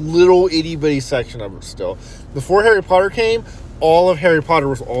weird little itty-bitty section of it still. Before Harry Potter came, all of Harry Potter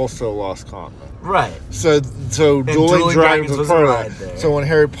was also Lost Continent. Right. So Dueling Dragons was part of that. So when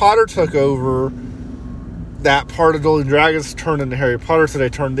Harry Potter took over... that part of Dueling Dragons turned into Harry Potter, so they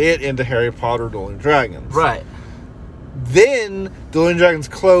turned it into Harry Potter Dueling Dragons. Right. Then Dueling Dragons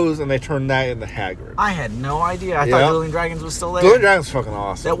closed, and they turned that into Hagrid. I had no idea. I thought Dueling Dragons was still there. Dueling Dragons is fucking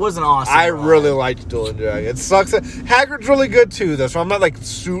awesome. That was an awesome I ride. really liked Dueling Dragons. It sucks that Hagrid's really good too, though, so I'm not like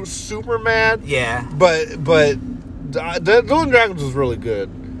super mad. Yeah. But Dueling Dragons was really good.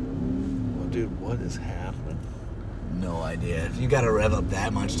 Oh, dude, what is happening? No idea. If you got to rev up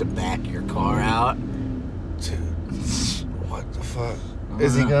that much to back your car out, dude, what the fuck?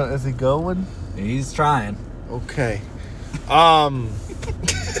 Is he going? He's trying. Okay. I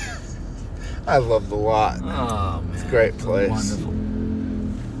love the lot. Oh man, it's a great place. Wonderful.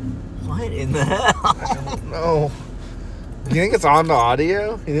 What in the hell? I don't know. You think it's on the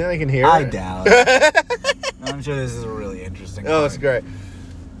audio? You think I can hear it? I doubt it. I'm sure this is a really interesting. Oh, it's great.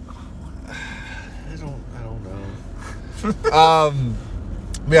 I don't know.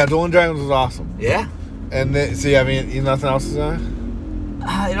 Yeah, Dueling Dragons was awesome. Yeah. And then, see, I mean, nothing else to say?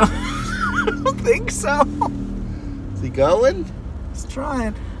 I don't think so. Is he going? He's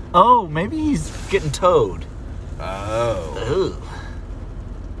trying. Oh, maybe he's getting towed. Oh. Ooh.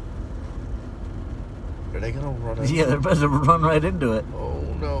 Are they gonna run into Yeah, they're about to run right into it. Oh,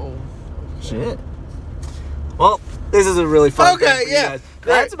 no. Shit. Well, this is a really fun thing for you guys.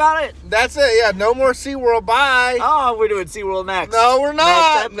 That's about it. That's it, yeah. No more SeaWorld. Bye. Oh, we're doing SeaWorld next. No, we're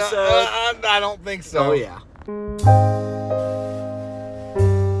not. Next episode. No, I don't think so. Oh, yeah.